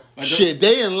 murdered, like shit,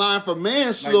 they in line for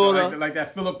manslaughter. Like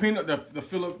that Filipino, the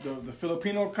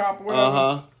Filipino cop or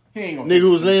whatever. He ain't gonna Nigga take the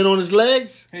was stand. laying on his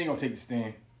legs. He ain't gonna take the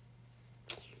stand.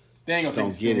 They ain't Just gonna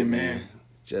don't take the get stand, it, man. man.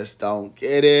 Just don't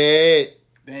get it.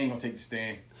 They ain't gonna take the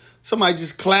stand. Somebody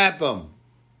just clap him.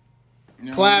 You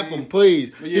know Clap what I mean? him,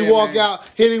 please. But He yeah, walk man. out,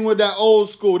 hit him with that old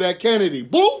school, that Kennedy.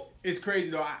 Boop! It's crazy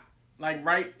though. Like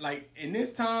in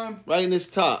this time, Right in his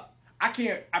top. I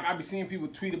can't. I be seeing people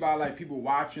tweet about like people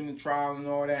watching the trial and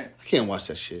all that. I can't watch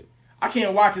that shit. I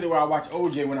can't watch it the way I watched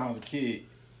OJ when I was a kid.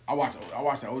 I watched that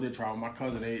OJ trial with my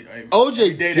cousin. Every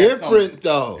OJ day that different, summer.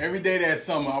 though. Every day that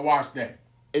summer, I watched that.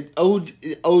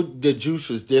 The juice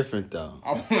was different, though.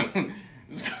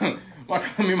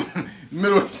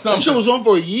 Middle of the summer. That shit was on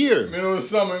for a year. Middle of the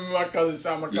summer, my cousin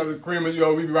shot my cousin Creamer.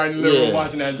 Yo, we be right in the living room Yeah.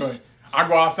 watching that joint. I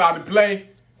go outside to play,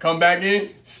 come back in,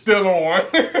 still on.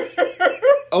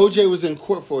 OJ was in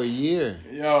court for a year.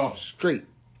 Yo, Straight.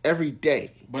 Every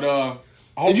day. but I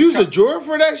hope If you was a juror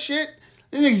for that shit,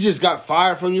 then you just got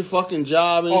fired from your fucking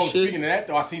job and shit. Speaking of that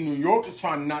though, I see New York is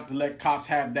trying not to let cops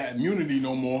have that immunity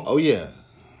no more. Oh, yeah.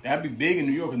 That'd be big in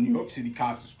New York, and New York City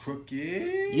cops is crooked.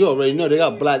 You already know they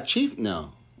got Black Chief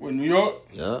now. With New York,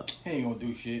 Yeah. he ain't gonna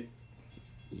do shit.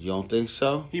 You don't think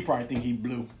so? He probably think he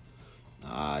blue.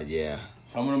 Yeah.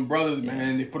 Some of them brothers,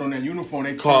 man, they put on that uniform.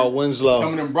 They Carl turn- Winslow.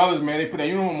 Some of them brothers, man, they put that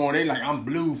uniform on. They like, I'm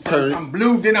blue first. Turn- I'm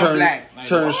blue, then I'm black. Like,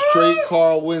 Turn what? straight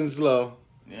Carl Winslow.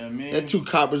 Yeah, man. There 2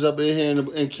 coppers up in here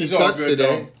in Key It's all Cuts good,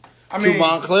 today. though. I 2 mean-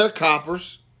 Montclair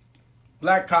coppers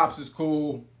Black cops is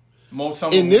cool. Some in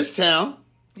of them- this town.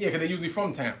 Yeah, because they usually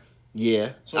from town.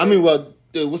 Yeah. So I they- mean, well,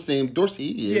 what's the name? Dorsey.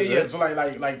 Yeah, Is, yeah. right? So like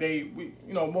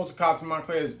most of the cops in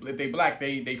Montclair, if they black,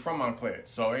 they from Montclair.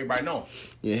 So everybody know.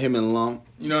 Yeah, him and Lump.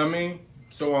 You know what I mean?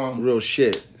 So Real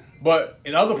shit. but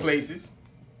in other places,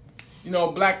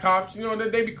 black cops,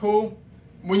 they be cool.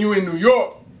 When you in New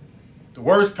York, the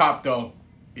worst cop though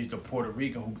is the Puerto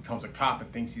Rican who becomes a cop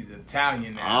and thinks he's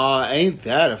Italian now. Ain't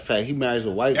that a fact? He marries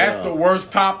a white That's girl. the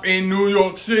worst cop in New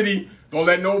York City. Don't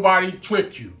let nobody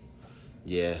trick you.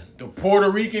 Yeah. The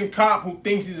Puerto Rican cop who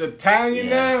thinks he's Italian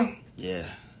now, Yeah.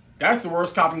 that's the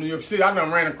worst cop in New York City. I done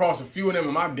ran across a few of them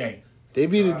in my day. They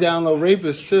be the down low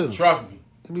rapists too. Trust me.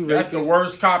 They be That's the rapists.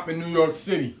 worst cop in New York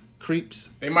City.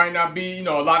 Creeps. They might not be, a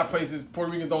lot of places,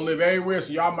 Puerto Ricans don't live everywhere,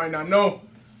 so y'all might not know.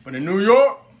 But in New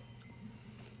York,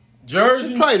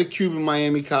 Jersey. Probably the Cuban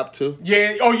Miami cop too.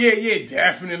 Yeah, oh yeah,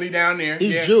 definitely down there.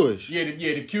 He's yeah. Jewish. Yeah,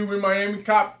 the Cuban Miami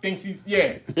cop thinks he's,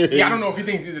 yeah. I don't know if he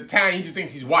thinks he's Italian, he just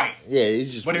thinks he's white. Yeah,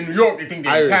 he's just. But in New York, they think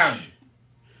they're Irish. Italian.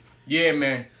 Yeah,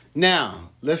 man. Now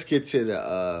let's get to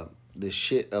the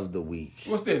shit of the week.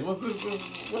 What's this?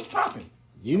 What's popping?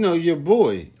 You know your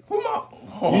boy. Who my?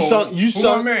 Oh, You who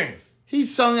sung. my man? He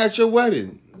sung at your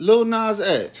wedding. Lil Nas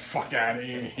X. Fuck out of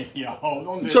here, yo.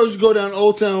 Don't He told you to go down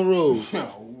Old Town Road. Yo,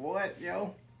 what,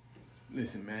 yo?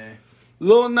 Listen, man.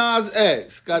 Lil Nas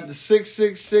X got the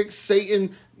 666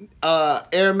 Satan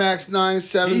Air Max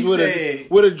 97s He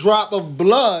with a drop of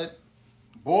blood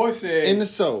Boy said. in the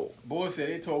soul. Boy said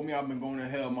they told me I've been going to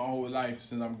hell my whole life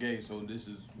since I'm gay, so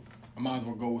I might as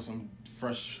well go with some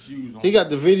fresh shoes on. He got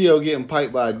the video getting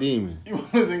piped by a demon. He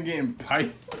wasn't getting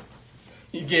piped.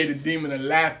 He gave the demon a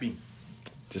lappy.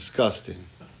 Disgusting.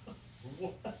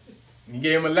 He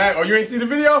gave him a lap. Oh, you ain't see the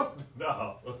video?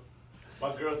 No.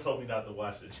 My girl told me not to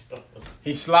watch it.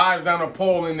 He slides down a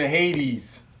pole in the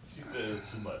Hades, She said it was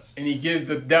too much. and he gives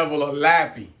the devil a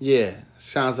lappy Yeah,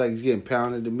 sounds like he's getting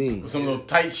pounded to me. with some little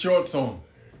tight shorts on.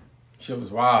 Shit was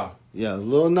wild. Yeah,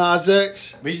 Lil Nas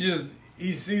X. But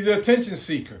he's an attention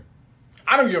seeker.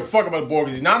 I don't give a fuck about the boy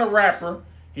because he's not a rapper.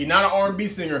 He's not an R&B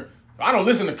singer. I don't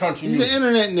listen to country He's music. an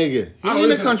internet nigga. I don't He ain't a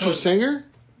listen to country country. singer.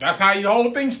 That's how the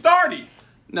whole thing started.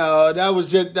 No,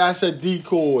 that's a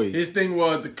decoy. His thing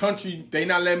was the country, they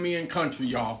not letting me in country,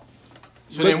 y'all.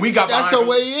 So But then we got that's behind a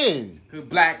way in. the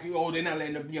black, they not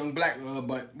letting the young black,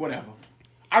 but whatever.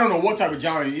 I don't know what type of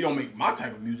genre, he don't make my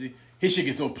type of music. His shit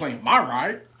gets no playing my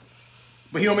ride.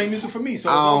 But he don't make music for me, so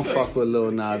I don't it's okay. fuck with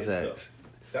Lil Nas X.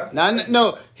 That's Now,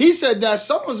 no, he said that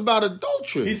song was about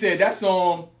adultery. He said that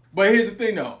song, but here's the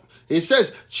thing though. He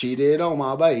says, cheated on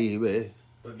my baby.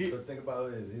 But the thing about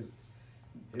it is, his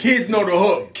Kids know the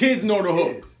hook. Kids know the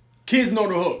hook. Kids. Kids know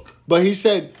the hook. But he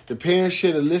said the parents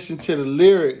should have listened to the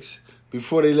lyrics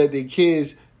before they let their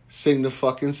kids sing the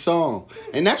fucking song.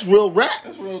 And that's real rap.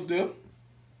 That's real deal.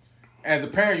 As a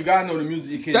parent, you gotta know the music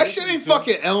your kids That listen shit ain't to.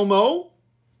 fucking Elmo.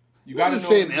 You What's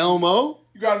gotta it know. saying, Elmo?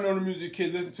 You gotta know the music your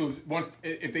kids listen to once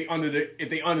if they under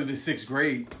the 6th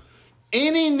grade.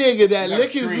 Any nigga that You gotta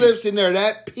lick his scream. lips and they're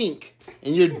that pink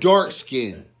and you're dark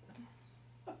skinned.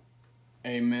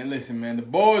 Hey, man, listen, man. The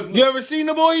boys, You ever seen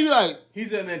the boy? He be like,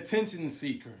 he's an attention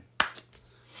seeker.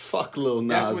 fuck Lil Nas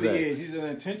That's what he X. is. He's an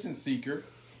attention seeker.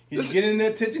 He's getting the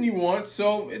attention he wants,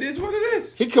 so it is what it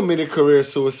is. He committed career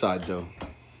suicide, though.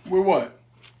 With what?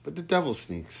 But the devil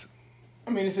sneaks. I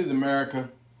mean, this is America.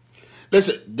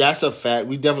 Listen, that's a fact.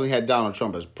 We definitely had Donald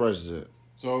Trump as president.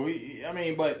 So, he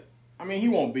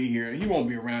won't be here. He won't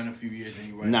be around in a few years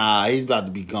anyway. Nah, he's about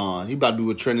to be gone. He's about to be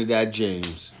with Trinidad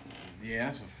James. Yeah,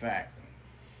 that's a fact.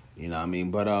 You know what I mean?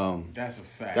 But That's a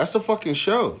fact. that's a fucking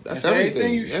show. That's That's everything.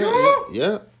 everything? You yeah, sure?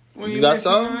 Yeah. When You got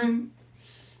missing something?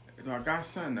 none, I got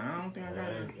something. I don't think I got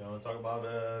it. You want to talk about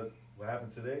what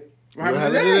happened today? What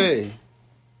happened today?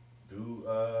 Dude,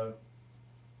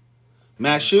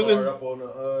 Mass shooting? up on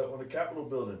the Capitol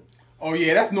building. Oh,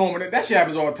 yeah, that's normal. That shit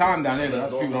happens all the time down there.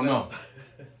 That's people don't know.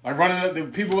 Like running up the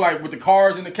people like with the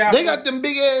cars in the Capitol. They got them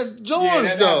big ass yeah,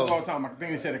 joints that happens all though. the time. I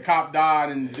think they said a cop died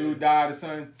and the dude died or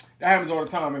something. That happens all the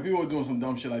time. And people are doing some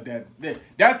dumb shit like that.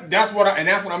 That's what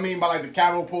I mean by like the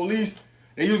Capitol Police.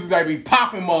 They usually like be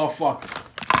popping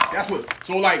motherfuckers. That's what.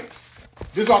 So like,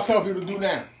 this is what I tell people to do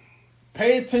now.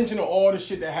 Pay attention to all the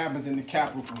shit that happens in the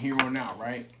Capitol from here on out,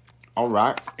 right? All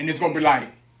right. And it's gonna be like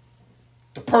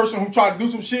the person who tried to do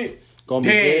some shit, Gonna be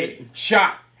dead.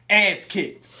 shot, ass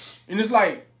kicked, and it's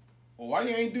like, well, why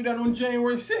you ain't do that on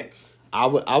January 6th? I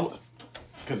would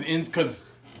Cause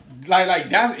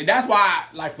that's why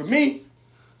like for me,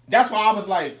 that's why I was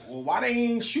like, well, why they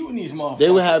ain't shooting these motherfuckers? they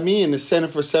would have me in the Senate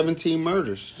for 17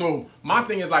 murders. So my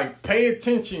thing is like, pay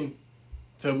attention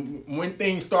to when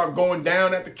things start going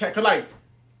down at the cause like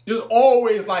there's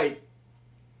always like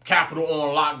Capitol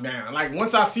on lockdown. Like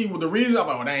once I see what the reason, I'm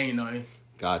like, oh, that ain't nothing.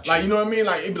 Gotcha. Like, you know what I mean?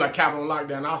 Like, it'd be like Capitol on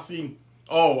lockdown. I'll see,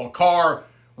 a car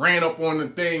ran up on the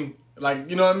thing. Like,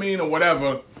 you know what I mean? Or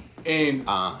whatever. And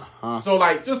so,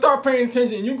 like, just start paying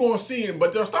attention. You're going to see it.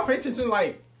 But start paying attention,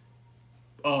 like,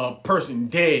 person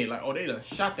dead. Like, oh, they done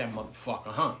shot that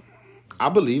motherfucker, huh? I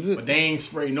believe it. But they ain't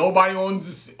sprayed. Nobody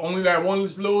only that one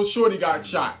little shorty got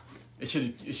shot. It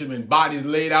should have been bodies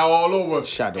laid out all over.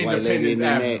 Shot the white lady in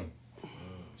the neck.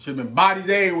 Should have been bodies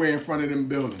everywhere in front of them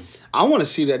buildings. I want to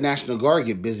see that National Guard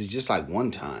get busy just like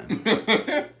one time.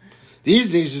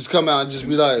 These niggas just come out and just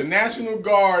be The like, National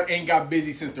Guard ain't got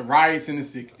busy since the riots in the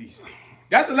 60s.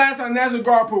 That's the last time National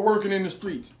Guard put working in the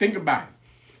streets. Think about it.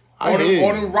 All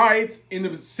them riots in the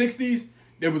 60s,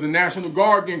 there was a National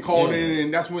Guard getting called in,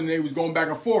 and that's when they was going back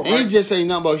and forth. Right? it just ain't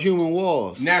nothing but human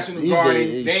walls. National These Guard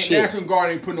days, ain't shit. National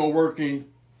Guard ain't put no work in.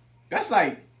 That's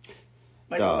like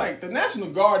the National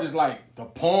Guard is like the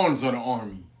pawns of the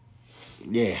army.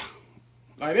 Yeah.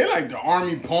 Like they're like the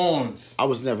army pawns. I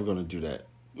was never going to do that.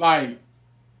 Like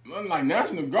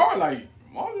National Guard, like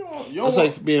yo, It's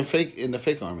like being fake in the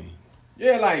fake army.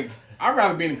 yeah, like I'd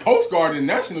rather be in the Coast Guard than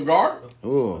National Guard.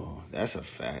 Oh, that's a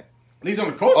fact. At least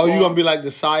on the Coast Oh, Guard. you going to be like the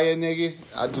Saya nigga?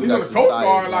 I do At least got on the some Coast Sayas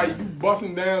Guard, on like there. you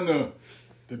busting down the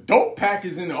dope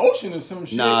packets in the ocean or some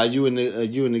shit. Nah, you in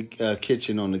the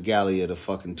kitchen on the galley of the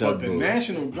fucking But the tugboat.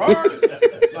 National Guard,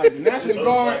 like the National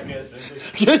Guard,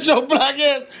 Get your black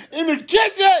ass in the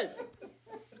kitchen!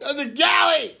 At the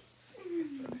galley!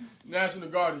 National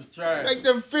Guard is trash. Make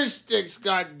them fish sticks,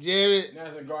 god damn it.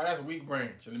 National Guard, that's a weak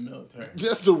branch in the military.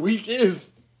 That's the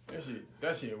weakest.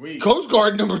 That shit weak. Coast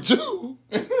Guard number 2.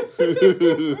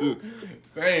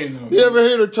 Saying though. You ever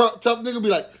hear the tough nigga be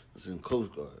like, it's in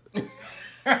Coast Guard.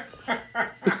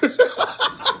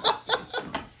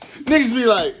 Niggas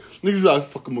be like,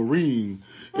 fuck a Marine.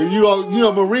 And you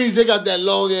know, Marines, they got that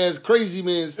long ass crazy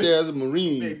man stare as a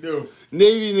Marine. They do.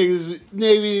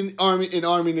 Navy and Army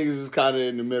niggas is kind of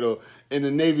in the middle. And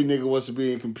the Navy nigga wants to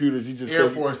be in computers. He just Air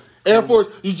Force. Air Force,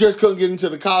 you just couldn't get into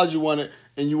the college you wanted,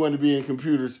 and you want to be in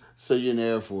computers, so you're in the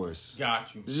Air Force.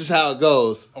 Got you. It's just how it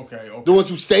goes. Okay. The ones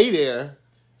who stay there,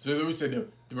 So we said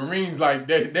the Marines, like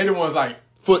they the ones like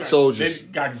foot soldiers. They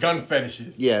got gun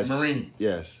fetishes. Yes. Marines.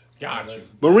 Yes. Got you.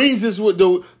 Marines is what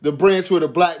the branch where the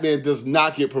black man does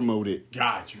not get promoted.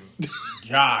 Got you.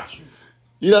 Got you.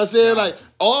 You know what I'm saying? Like,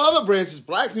 all other branches,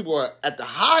 black people are at the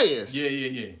highest.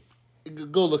 Yeah.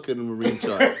 Go look at the Marine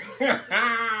chart.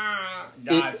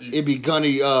 Got you. It be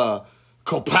Gunny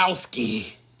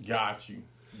Kopowski. Got you.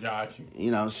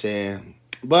 You know what I'm saying?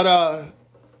 But,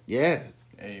 yeah.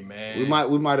 Hey, man.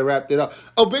 We might have wrapped it up.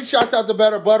 Oh, big shouts out to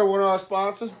Better Butter, one of our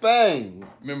sponsors. Bang.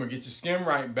 Remember, get your skin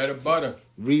right. Better butter.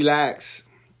 Relax.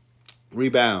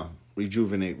 Rebound.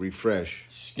 Rejuvenate. Refresh.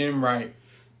 Skin right.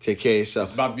 Take care of yourself.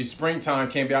 It's about to be springtime.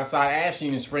 Can't be outside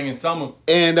ashing in spring and summer.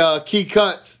 And Key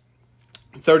Cuts,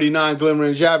 39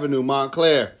 Glenridge Avenue,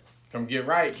 Montclair. Come get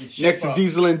right. Get your Next shit to up.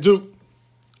 Diesel and Duke,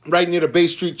 right near the Bay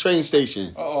Street train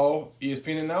station.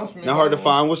 ESPN announcement. Not hard to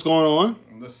find. What's going on?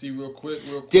 Let's see real quick.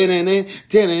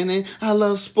 I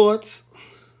love sports.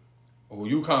 Oh,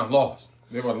 UConn lost.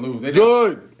 They about to lose.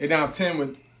 Good. They down 10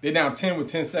 with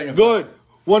 10 seconds. Good.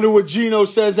 Wonder what Gino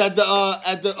says at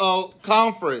the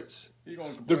conference.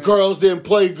 The girls didn't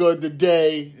play good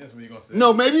today. That's what he gonna say.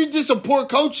 No, maybe you did some poor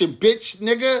coaching, bitch,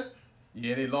 nigga.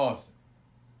 Yeah, they lost.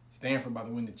 Stanford about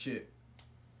to win the chip.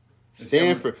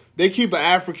 Stanford. They keep an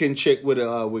African chick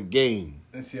with game.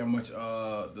 Let's see how much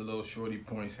the little shorty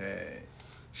points had.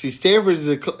 See, Stanford is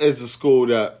a school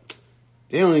that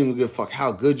they don't even give a fuck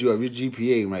how good you are. If your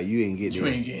GPA right, you ain't getting in. You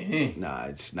ain't getting in. Nah,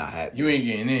 it's not happening. You ain't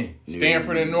getting in.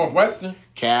 Stanford and Northwestern.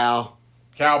 Cal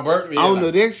Berkeley. I don't know.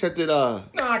 They accepted. Nah,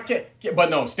 I can't. But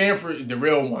no, Stanford, the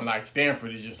real one. Like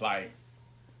Stanford is just like.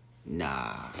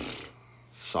 Nah.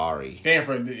 Sorry.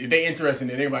 Stanford, if they interested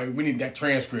in anybody, we need that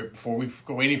transcript before we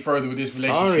go any further with this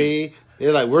relationship. Sorry.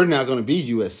 They're like, we're not going to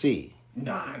be USC.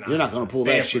 Nah. You're not going to pull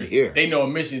that shit here. They know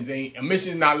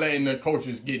admissions not letting the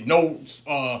coaches get no,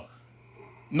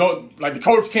 like the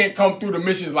coach can't come through the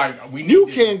missions like we need. You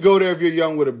can't go there if you're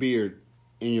young with a beard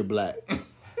and you're black.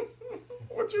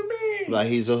 What you mean? Like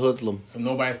he's a hoodlum. So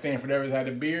nobody at Stanford ever had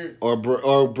a beard? Or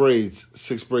braids.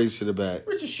 6 braids to the back.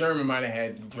 Richard Sherman might have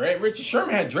had dread. Richard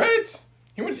Sherman had dreads.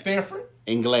 He went to Stanford.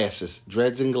 And glasses.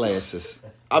 Dreads and glasses.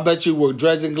 I bet you wore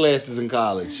dreads and glasses in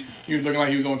college. He was looking like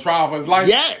he was on trial for his life.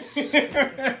 Yes!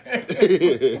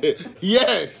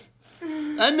 Yes!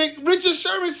 That nigga, Richard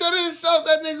Sherman said it himself.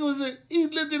 That nigga he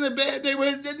lived in a bad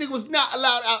neighborhood. That nigga was not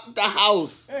allowed out the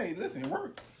house. Hey, listen, it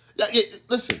worked.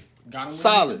 Listen. Got him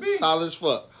Solid as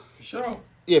fuck. For sure.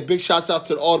 Yeah, big shouts out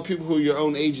to all the people who are your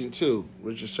own agent too,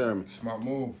 Richard Sherman. Smart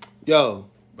move. Yo,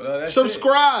 but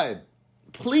subscribe.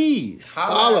 Please.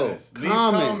 Follow. Leave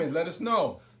comments. Let us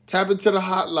know. Tap into the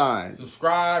hotline.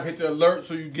 Subscribe. Hit the alert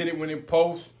so you get it when it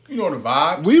posts. You know the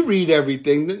vibe. We read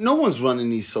everything. No one's running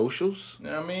these socials. You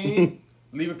know what I mean?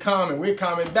 Leave a comment. We'll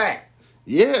comment back.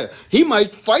 Yeah. He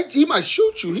might fight. He might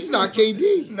shoot you. He's not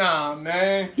KD. Nah,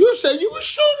 man. You said you would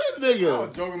shoot that nigga. I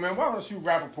was joking, man. Why would I shoot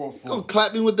Rappaport for? Gonna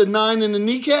clap me with the 9 in the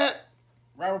kneecap?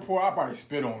 Rappaport, I'll probably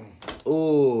spit on him.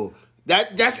 Oh,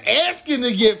 that's asking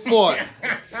to get fought.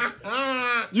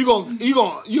 You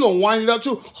gonna wind it up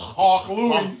too? Hawk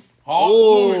Louie.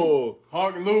 Oh,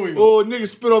 Hawk Louie. Oh, nigga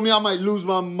spit on me, I might lose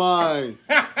my mind.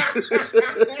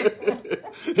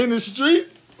 In the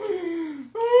streets?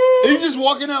 He's just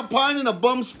walking out pine and a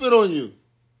bum spit on you.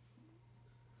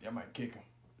 Yeah, I might kick him.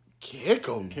 Kick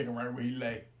him? Kick him right where he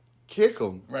lay. Kick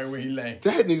him? Right where he lay.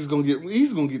 That nigga's gonna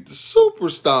get the super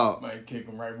stomp. Might kick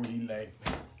him right where he lay.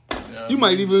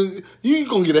 You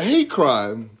gonna get a hate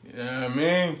crime. Yeah,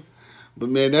 man. But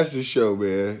man, that's the show,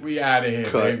 man. We out of here,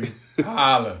 Cut. baby.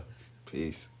 Holla.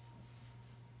 Peace.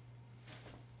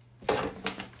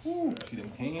 Ooh, see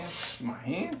them hands? My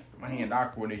hands? My hand-eye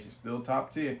coordination still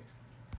top tier.